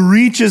one who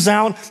reaches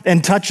out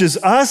and touches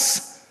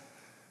us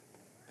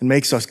and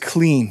makes us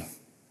clean.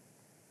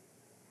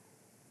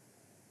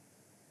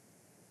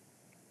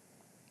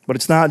 But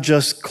it's not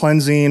just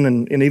cleansing,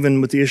 and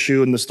even with the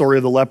issue and the story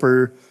of the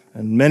leper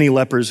and many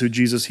lepers who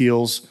Jesus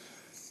heals,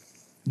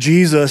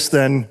 Jesus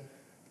then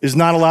is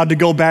not allowed to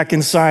go back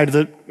inside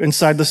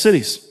the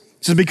cities.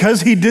 So because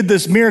he did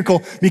this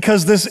miracle,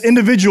 because this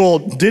individual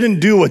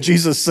didn't do what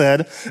Jesus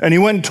said, and he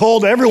went and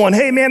told everyone,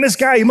 hey man, this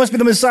guy, he must be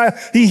the Messiah,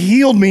 he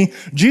healed me,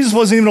 Jesus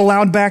wasn't even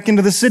allowed back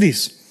into the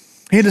cities.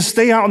 He had to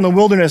stay out in the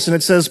wilderness, and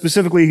it says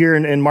specifically here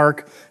in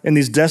Mark, in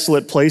these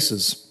desolate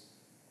places.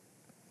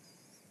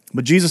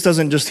 But Jesus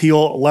doesn't just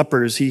heal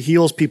lepers, he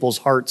heals people's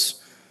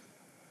hearts.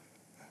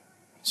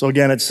 So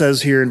again, it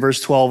says here in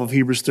verse 12 of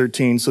Hebrews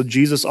 13, so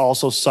Jesus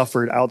also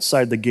suffered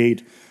outside the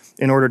gate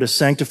in order to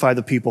sanctify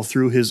the people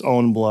through his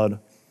own blood.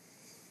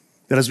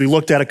 That as we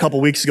looked at a couple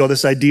weeks ago,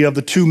 this idea of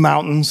the 2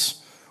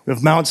 mountains, we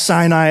have Mount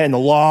Sinai and the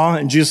law,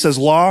 and Jesus says,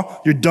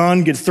 law, you're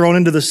done, get thrown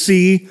into the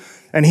sea,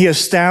 and he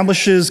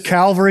establishes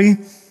Calvary.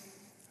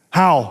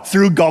 How?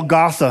 Through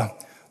Golgotha,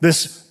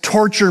 this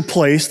torture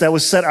place that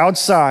was set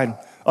outside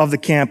of the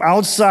camp,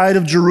 outside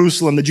of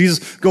Jerusalem, that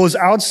Jesus goes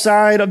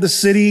outside of the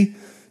city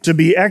to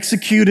be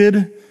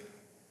executed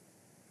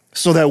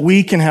so that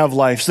we can have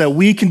life, so that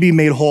we can be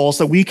made whole,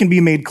 so that we can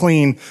be made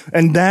clean.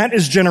 And that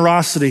is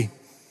generosity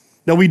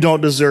that we don't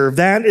deserve.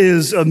 That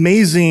is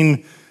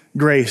amazing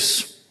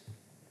grace.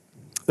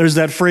 There's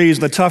that phrase,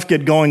 the tough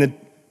get going,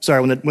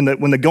 when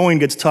the going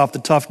gets tough, the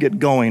tough get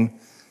going.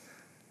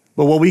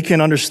 But what we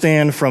can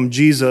understand from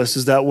Jesus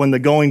is that when the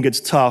going gets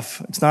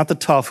tough, it's not the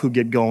tough who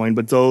get going,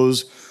 but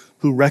those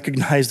who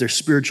recognize their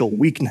spiritual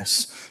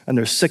weakness and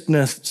their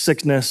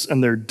sickness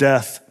and their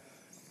death,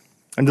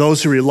 and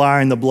those who rely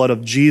on the blood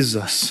of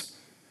Jesus,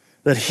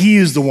 that he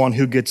is the one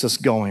who gets us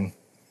going.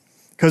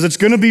 Because it's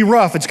going to be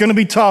rough. It's going to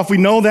be tough. We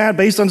know that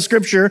based on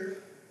Scripture,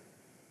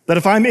 that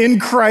if I'm in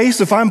Christ,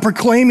 if I'm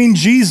proclaiming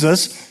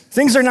Jesus,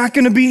 things are not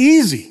going to be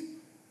easy.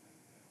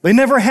 They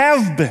never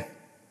have been.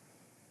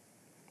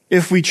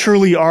 If we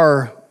truly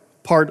are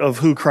part of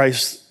who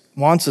Christ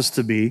wants us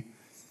to be.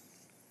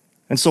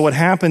 And so what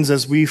happens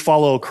as we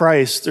follow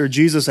Christ, or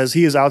Jesus as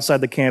he is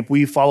outside the camp,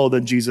 we follow the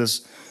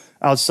Jesus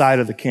outside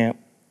of the camp.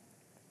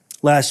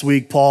 Last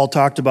week, Paul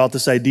talked about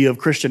this idea of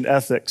Christian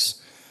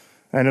ethics.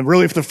 And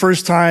really, for the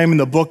first time in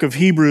the book of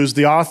Hebrews,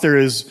 the author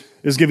is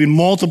giving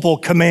multiple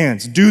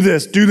commands. Do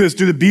this,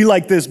 be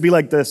like this, be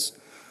like this.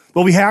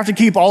 But we have to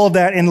keep all of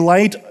that in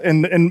light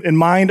and in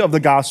mind of the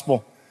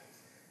gospel.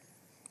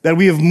 That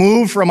we have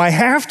moved from I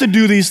have to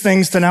do these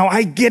things to now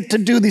I get to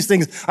do these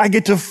things. I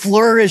get to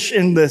flourish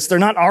in this. They're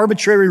not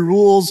arbitrary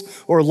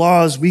rules or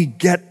laws. We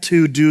get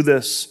to do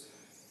this.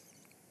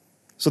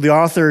 So the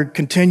author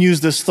continues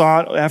this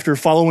thought after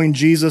following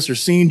Jesus or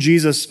seeing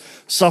Jesus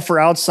suffer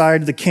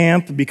outside the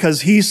camp.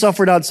 Because he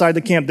suffered outside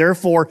the camp,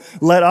 therefore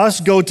let us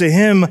go to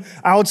him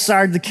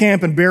outside the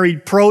camp and bear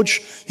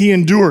reproach he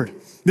endured.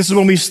 This is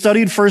when we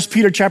studied 1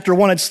 Peter chapter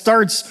 1. It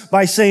starts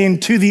by saying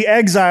to the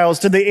exiles,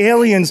 to the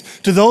aliens,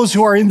 to those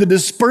who are in the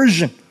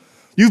dispersion.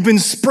 You've been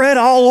spread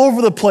all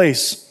over the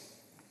place.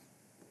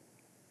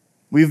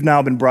 We've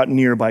now been brought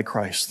near by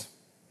Christ.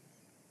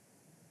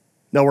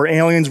 Now we're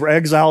aliens, we're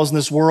exiles in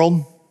this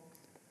world.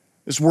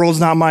 This world's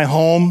not my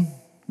home.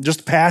 I'm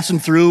just passing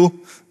through.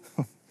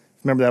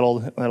 Remember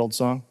that old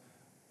song?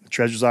 The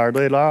treasures are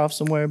laid off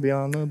somewhere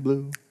beyond the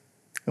blue. And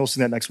we'll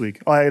sing that next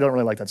week. Oh, I don't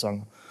really like that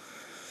song.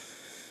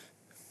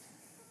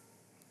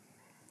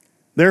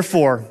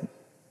 Therefore,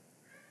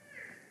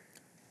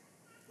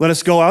 let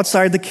us go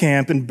outside the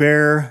camp and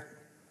bear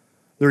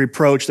the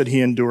reproach that he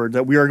endured,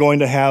 that we are going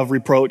to have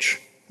reproach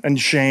and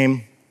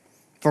shame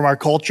from our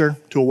culture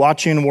to a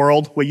watching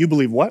world. Wait, you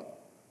believe what?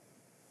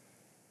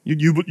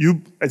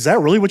 You is that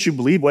really what you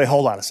believe? Wait,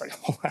 hold on a second.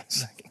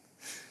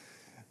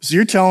 So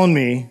you're telling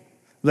me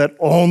that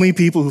only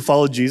people who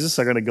follow Jesus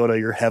are going to go to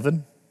your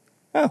heaven?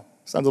 Oh,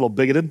 sounds a little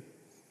bigoted.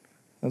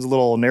 Sounds a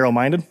little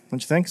narrow-minded,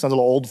 don't you think? Sounds a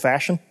little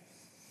old-fashioned.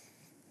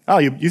 Oh,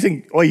 you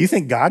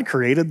think God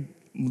created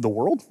the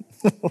world?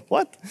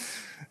 What?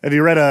 Have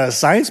you read a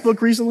science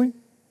book recently?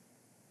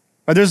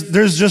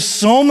 There's just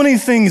so many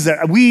things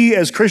that we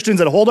as Christians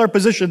that hold our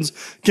positions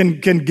can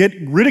get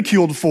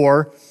ridiculed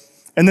for.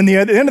 And then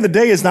at the end of the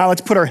day is not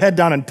let's put our head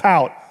down and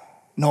pout.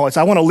 No, it's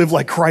I want to live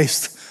like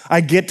Christ. I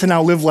get to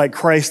now live like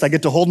Christ. I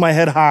get to hold my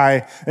head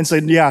high and say,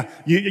 yeah,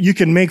 you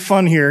can make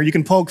fun here. You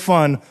can poke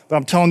fun. But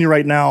I'm telling you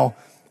right now,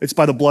 it's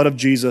by the blood of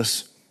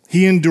Jesus.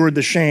 He endured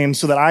the shame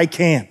so that I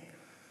can.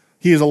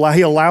 He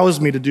allows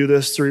me to do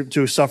this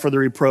to suffer the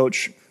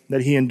reproach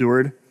that he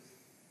endured.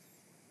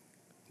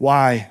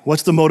 Why?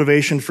 What's the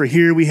motivation? For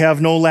here we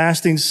have no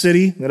lasting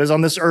city that is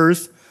on this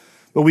earth,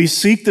 but we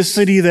seek the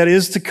city that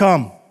is to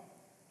come.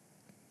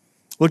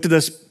 Looked at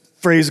this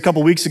phrase a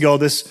couple weeks ago,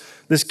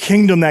 this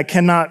kingdom that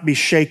cannot be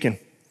shaken.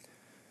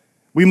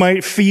 We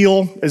might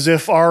feel as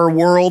if our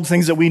world,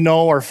 things that we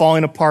know, are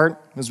falling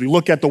apart. As we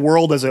look at the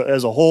world as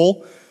a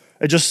whole,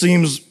 it just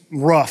seems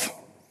rough.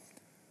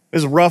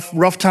 There's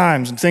rough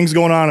times and things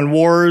going on in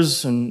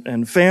wars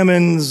and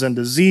famines and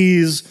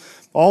disease,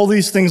 all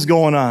these things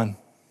going on.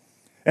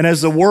 And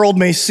as the world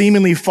may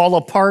seemingly fall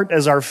apart,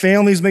 as our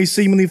families may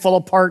seemingly fall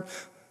apart,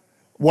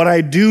 what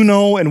I do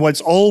know and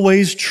what's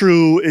always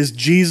true is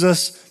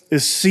Jesus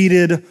is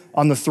seated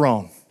on the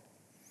throne.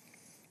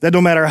 That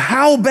no matter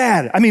how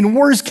bad,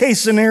 worst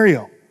case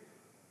scenario,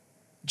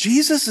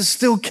 Jesus is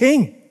still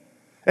king.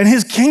 And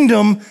his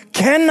kingdom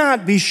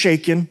cannot be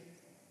shaken.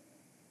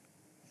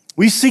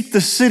 We seek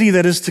the city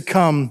that is to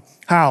come.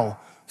 How?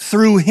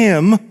 Through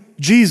him,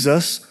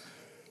 Jesus.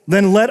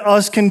 Then let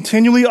us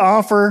continually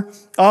offer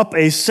up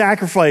a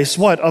sacrifice.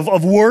 What?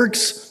 Of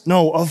works?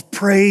 No, of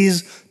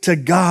praise to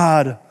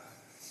God.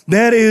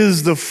 That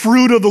is the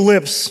fruit of the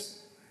lips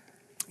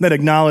that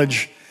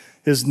acknowledge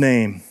his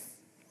name.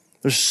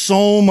 There's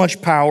so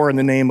much power in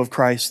the name of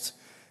Christ,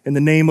 in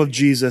the name of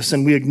Jesus,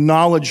 and we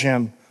acknowledge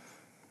him.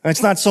 And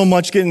it's not so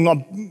much getting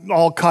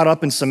all caught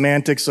up in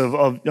semantics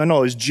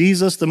is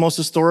Jesus the most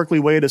historically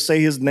way to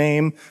say his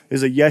name?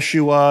 Is it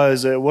Yeshua?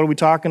 Is it, what are we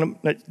talking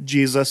about?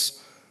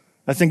 Jesus.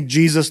 I think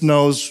Jesus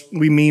knows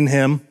we mean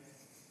him.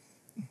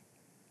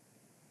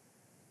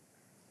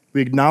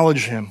 We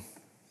acknowledge him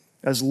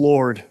as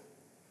Lord.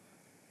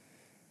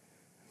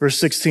 Verse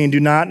 16,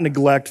 do not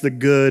neglect the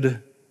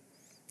good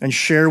and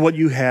share what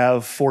you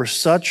have, for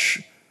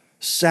such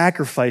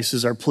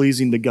sacrifices are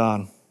pleasing to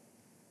God.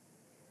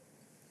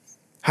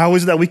 How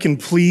is it that we can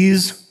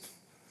please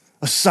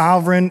a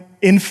sovereign,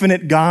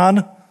 infinite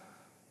God?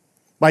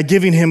 By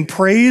giving him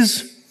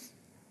praise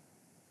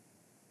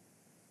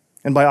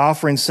and by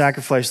offering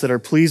sacrifice that are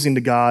pleasing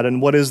to God.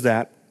 And what is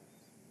that?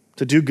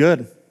 To do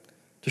good,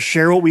 to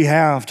share what we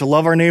have, to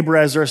love our neighbor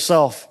as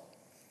ourselves.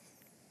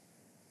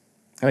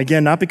 And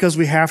again, not because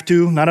we have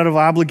to, not out of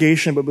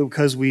obligation, but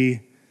because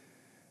we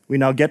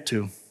now get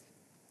to.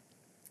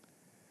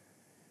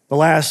 The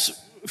last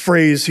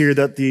phrase here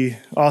that the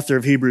author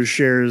of Hebrews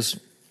shares,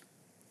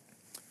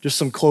 just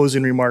some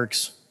closing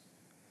remarks,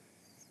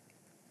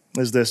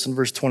 is this in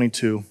verse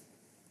 22.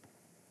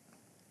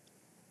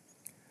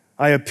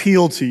 I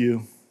appeal to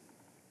you.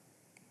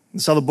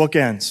 This is how the book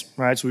ends,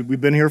 right? So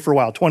we've been here for a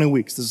while, 20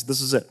 weeks.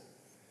 This is it.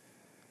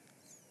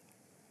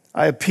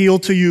 I appeal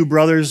to you,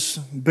 brothers,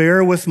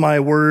 bear with my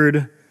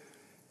word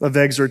of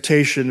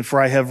exhortation, for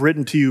I have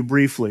written to you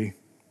briefly.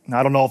 Now,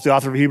 I don't know if the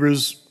author of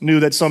Hebrews knew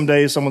that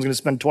someday someone's going to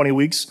spend 20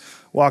 weeks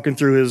walking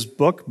through his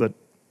book, but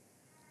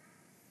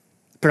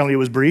apparently it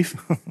was brief.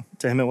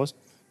 To him it was.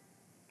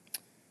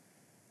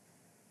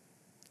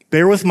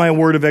 Bear with my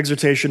word of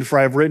exhortation, for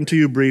I have written to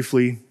you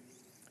briefly.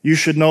 You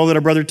should know that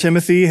our brother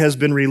Timothy has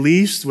been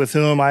released, with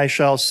whom I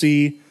shall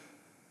see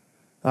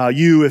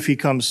you if he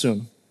comes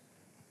soon.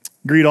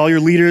 Greet all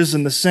your leaders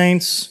and the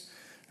saints,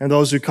 and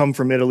those who come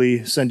from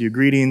Italy send you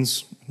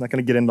greetings. I'm not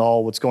going to get into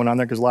all what's going on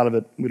there because a lot of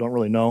it we don't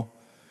really know.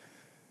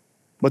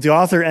 But the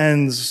author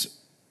ends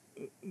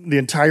the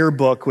entire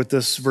book with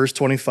this verse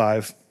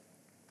 25.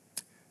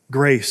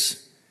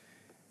 Grace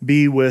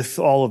be with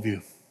all of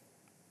you.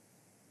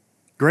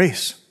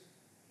 Grace.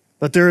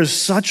 But there is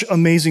such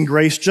amazing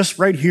grace just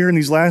right here in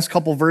these last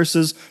couple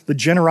verses, the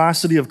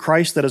generosity of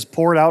Christ that is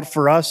poured out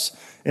for us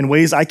in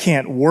ways I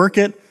can't work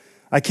it,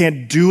 I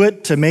can't do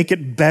it to make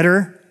it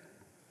better.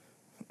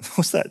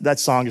 What's that? That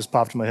song just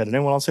popped in my head. Did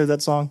anyone else hear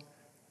that song?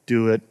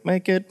 Do it,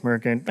 make it,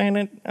 work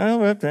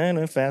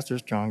it, faster,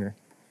 stronger.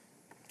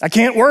 I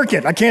can't work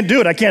it. I can't do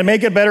it. I can't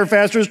make it better,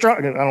 faster,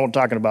 stronger. I don't know what I'm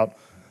talking about.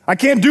 I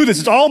can't do this.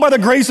 It's all by the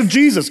grace of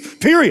Jesus,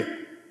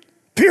 period.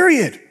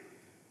 Period.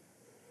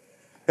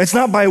 It's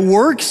not by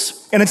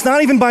works, and it's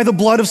not even by the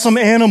blood of some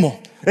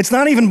animal. It's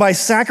not even by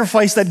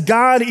sacrifice that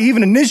God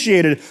even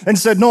initiated and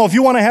said, no, if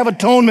you want to have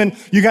atonement,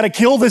 you got to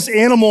kill this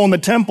animal in the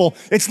temple.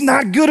 It's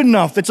not good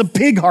enough. It's a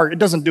pig heart. It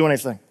doesn't do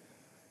anything.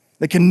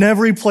 It can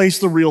never replace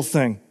the real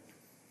thing.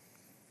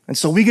 And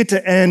so we get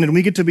to end and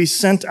we get to be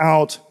sent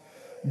out.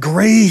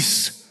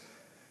 Grace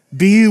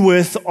be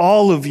with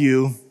all of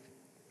you.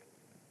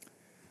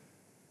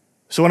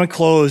 So I want to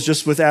close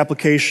just with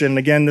application.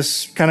 Again,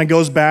 this kind of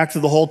goes back to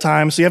the whole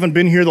time. So you haven't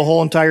been here the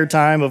whole entire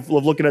time of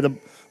looking at the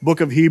book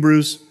of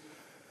Hebrews.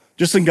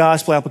 Just in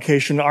gospel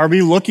application, are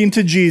we looking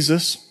to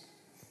Jesus?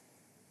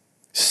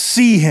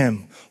 See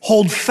him.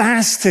 Hold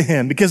fast to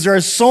him. Because there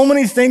are so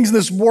many things in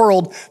this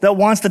world that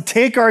wants to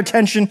take our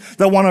attention,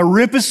 that want to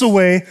rip us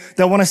away,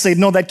 that want to say,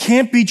 no, that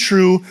can't be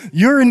true.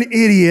 You're an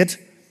idiot.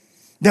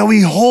 That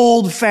we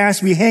hold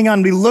fast, we hang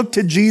on, we look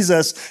to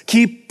Jesus,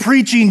 keep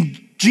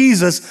preaching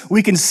Jesus,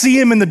 we can see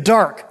him in the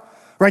dark,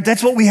 right?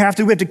 That's what we have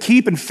to. We have to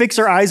keep and fix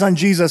our eyes on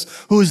Jesus,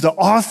 who is the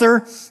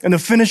author and the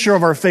finisher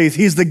of our faith.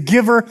 He's the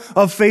giver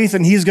of faith,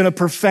 and he's going to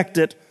perfect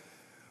it.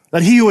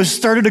 That he who has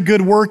started a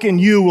good work in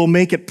you will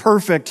make it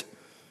perfect.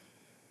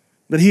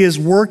 That he is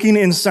working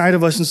inside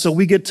of us, and so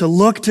we get to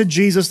look to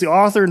Jesus, the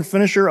author and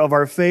finisher of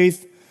our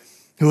faith,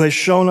 who has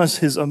shown us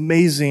his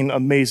amazing,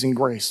 amazing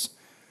grace.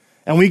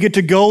 And we get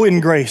to go in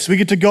grace. We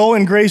get to go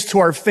in grace to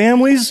our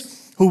families,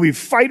 who we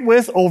fight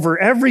with over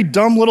every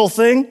dumb little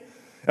thing,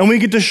 and we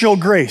get to show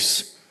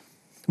grace.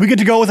 We get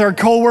to go with our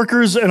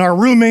coworkers and our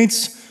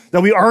roommates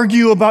that we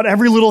argue about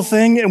every little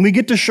thing, and we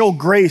get to show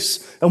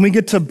grace, and we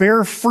get to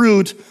bear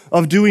fruit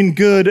of doing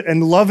good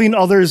and loving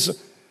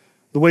others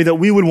the way that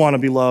we would want to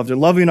be loved, and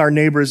loving our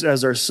neighbors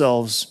as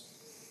ourselves.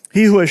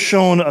 He who has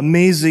shown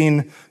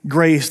amazing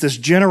grace, this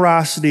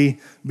generosity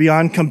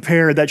beyond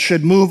compare, that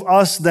should move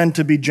us then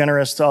to be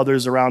generous to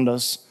others around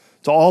us,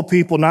 to all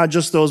people, not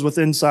just those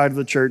within inside of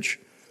the church.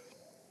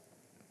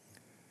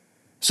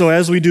 So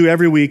as we do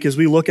every week, as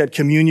we look at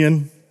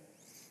communion,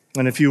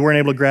 and if you weren't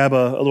able to grab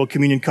a little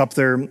communion cup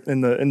there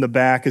in the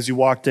back as you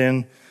walked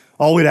in,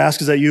 all we'd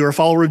ask is that you are a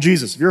follower of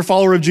Jesus. If you're a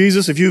follower of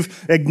Jesus, if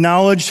you've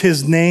acknowledged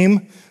his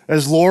name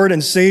as Lord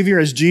and Savior,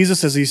 as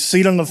Jesus, as he's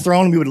seated on the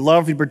throne, we would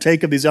love if you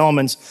partake of these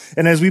elements.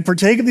 And as we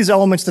partake of these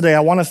elements today, I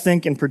want to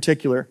think in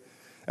particular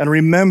and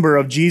remember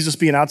of Jesus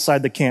being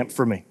outside the camp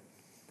for me.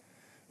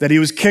 That he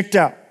was kicked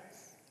out.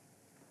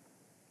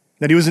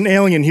 That he was an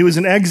alien. He was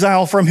in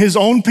exile from his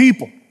own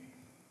people.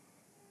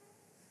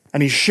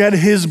 And he shed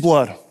his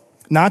blood,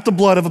 not the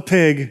blood of a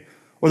pig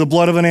or the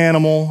blood of an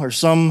animal or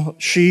some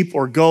sheep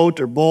or goat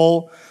or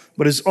bull,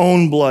 but his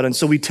own blood. And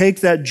so we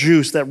take that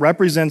juice that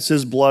represents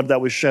his blood that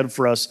was shed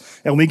for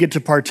us, and we get to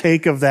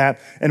partake of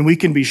that, and we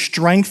can be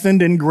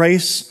strengthened in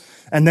grace,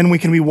 and then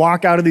we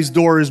walk out of these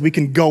doors, we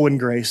can go in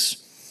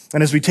grace.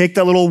 And as we take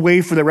that little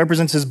wafer that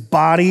represents his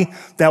body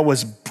that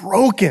was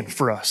broken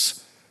for us,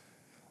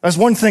 that's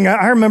one thing.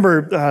 I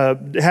remember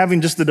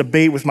having just the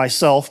debate with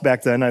myself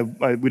back then. I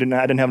didn't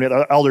have any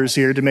other elders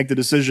here to make the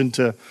decision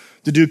to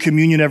do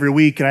communion every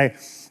week.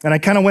 And I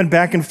kind of went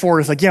back and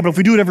forth, like, yeah, but if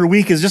we do it every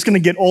week, it's just going to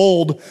get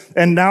old.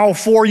 And now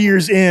 4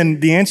 years in,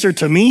 the answer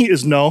to me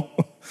is no.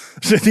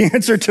 So the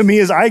answer to me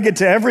is I get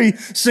to every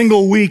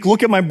single week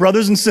look at my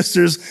brothers and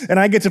sisters, and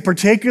I get to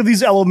partake of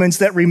these elements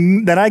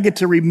that I get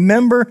to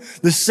remember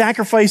the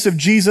sacrifice of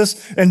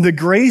Jesus and the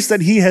grace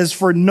that he has,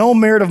 for no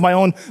merit of my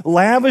own,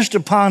 lavished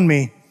upon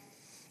me.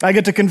 I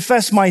get to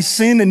confess my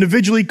sin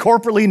individually,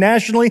 corporately,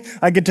 nationally.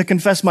 I get to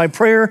confess my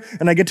prayer,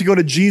 and I get to go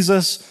to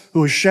Jesus,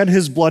 who has shed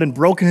his blood and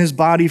broken his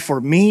body for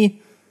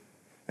me.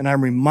 And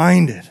I'm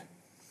reminded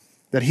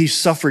that he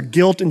suffered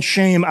guilt and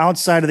shame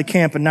outside of the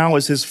camp, and now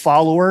as his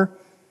follower,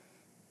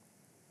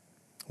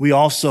 we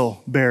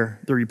also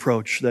bear the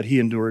reproach that he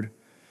endured,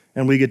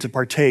 and we get to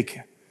partake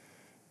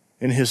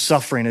in his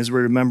suffering as we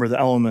remember the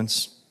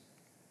elements.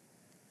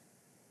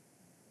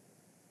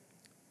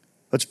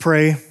 Let's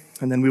pray.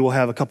 And then we will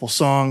have a couple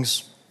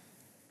songs,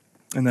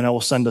 and then I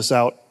will send us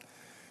out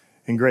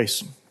in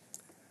grace.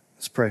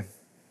 Let's pray.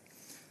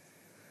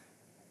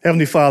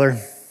 Heavenly Father,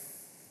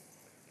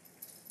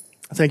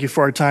 I thank you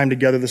for our time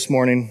together this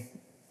morning.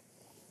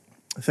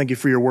 I thank you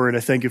for your word.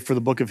 I thank you for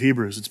the book of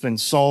Hebrews. It's been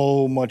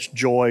so much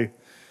joy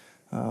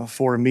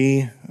for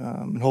me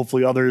and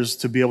hopefully others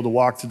to be able to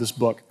walk through this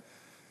book,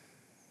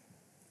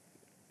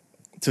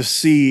 to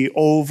see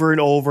over and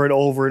over and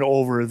over and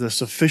over the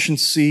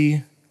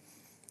sufficiency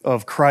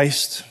of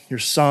Christ, your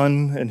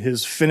Son, and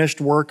his finished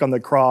work on the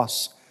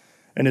cross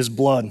and his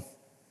blood.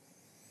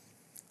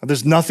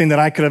 There's nothing that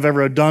I could have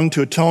ever done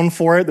to atone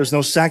for it. There's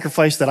no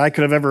sacrifice that I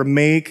could have ever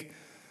made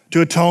to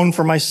atone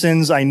for my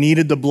sins. I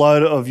needed the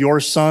blood of your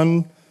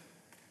Son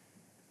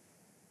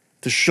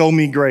to show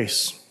me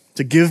grace,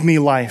 to give me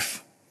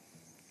life.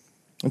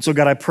 And so,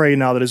 God, I pray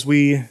now that as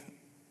we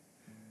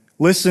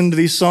listen to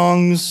these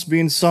songs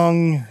being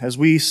sung, as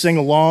we sing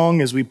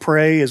along, as we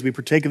pray, as we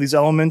partake of these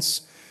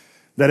elements,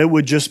 that it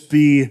would just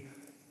be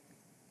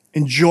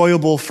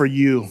enjoyable for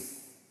you,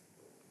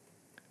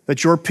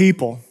 that your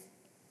people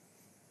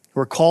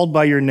who are called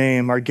by your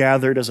name are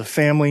gathered as a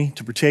family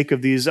to partake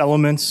of these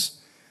elements,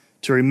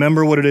 to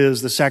remember what it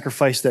is, the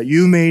sacrifice that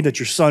you made, that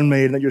your Son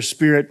made, and that your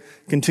Spirit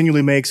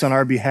continually makes on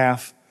our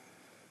behalf.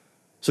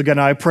 So God,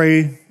 now I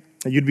pray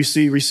that you'd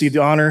receive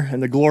the honor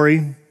and the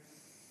glory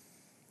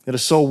that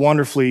is so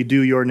wonderfully due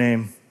your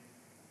name.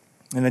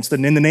 And it's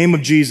in the name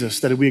of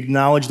Jesus that we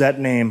acknowledge that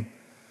name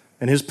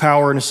and his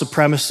power and his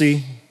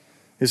supremacy,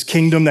 his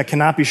kingdom that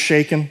cannot be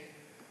shaken,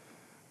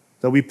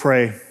 that we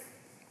pray.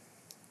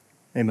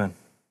 Amen.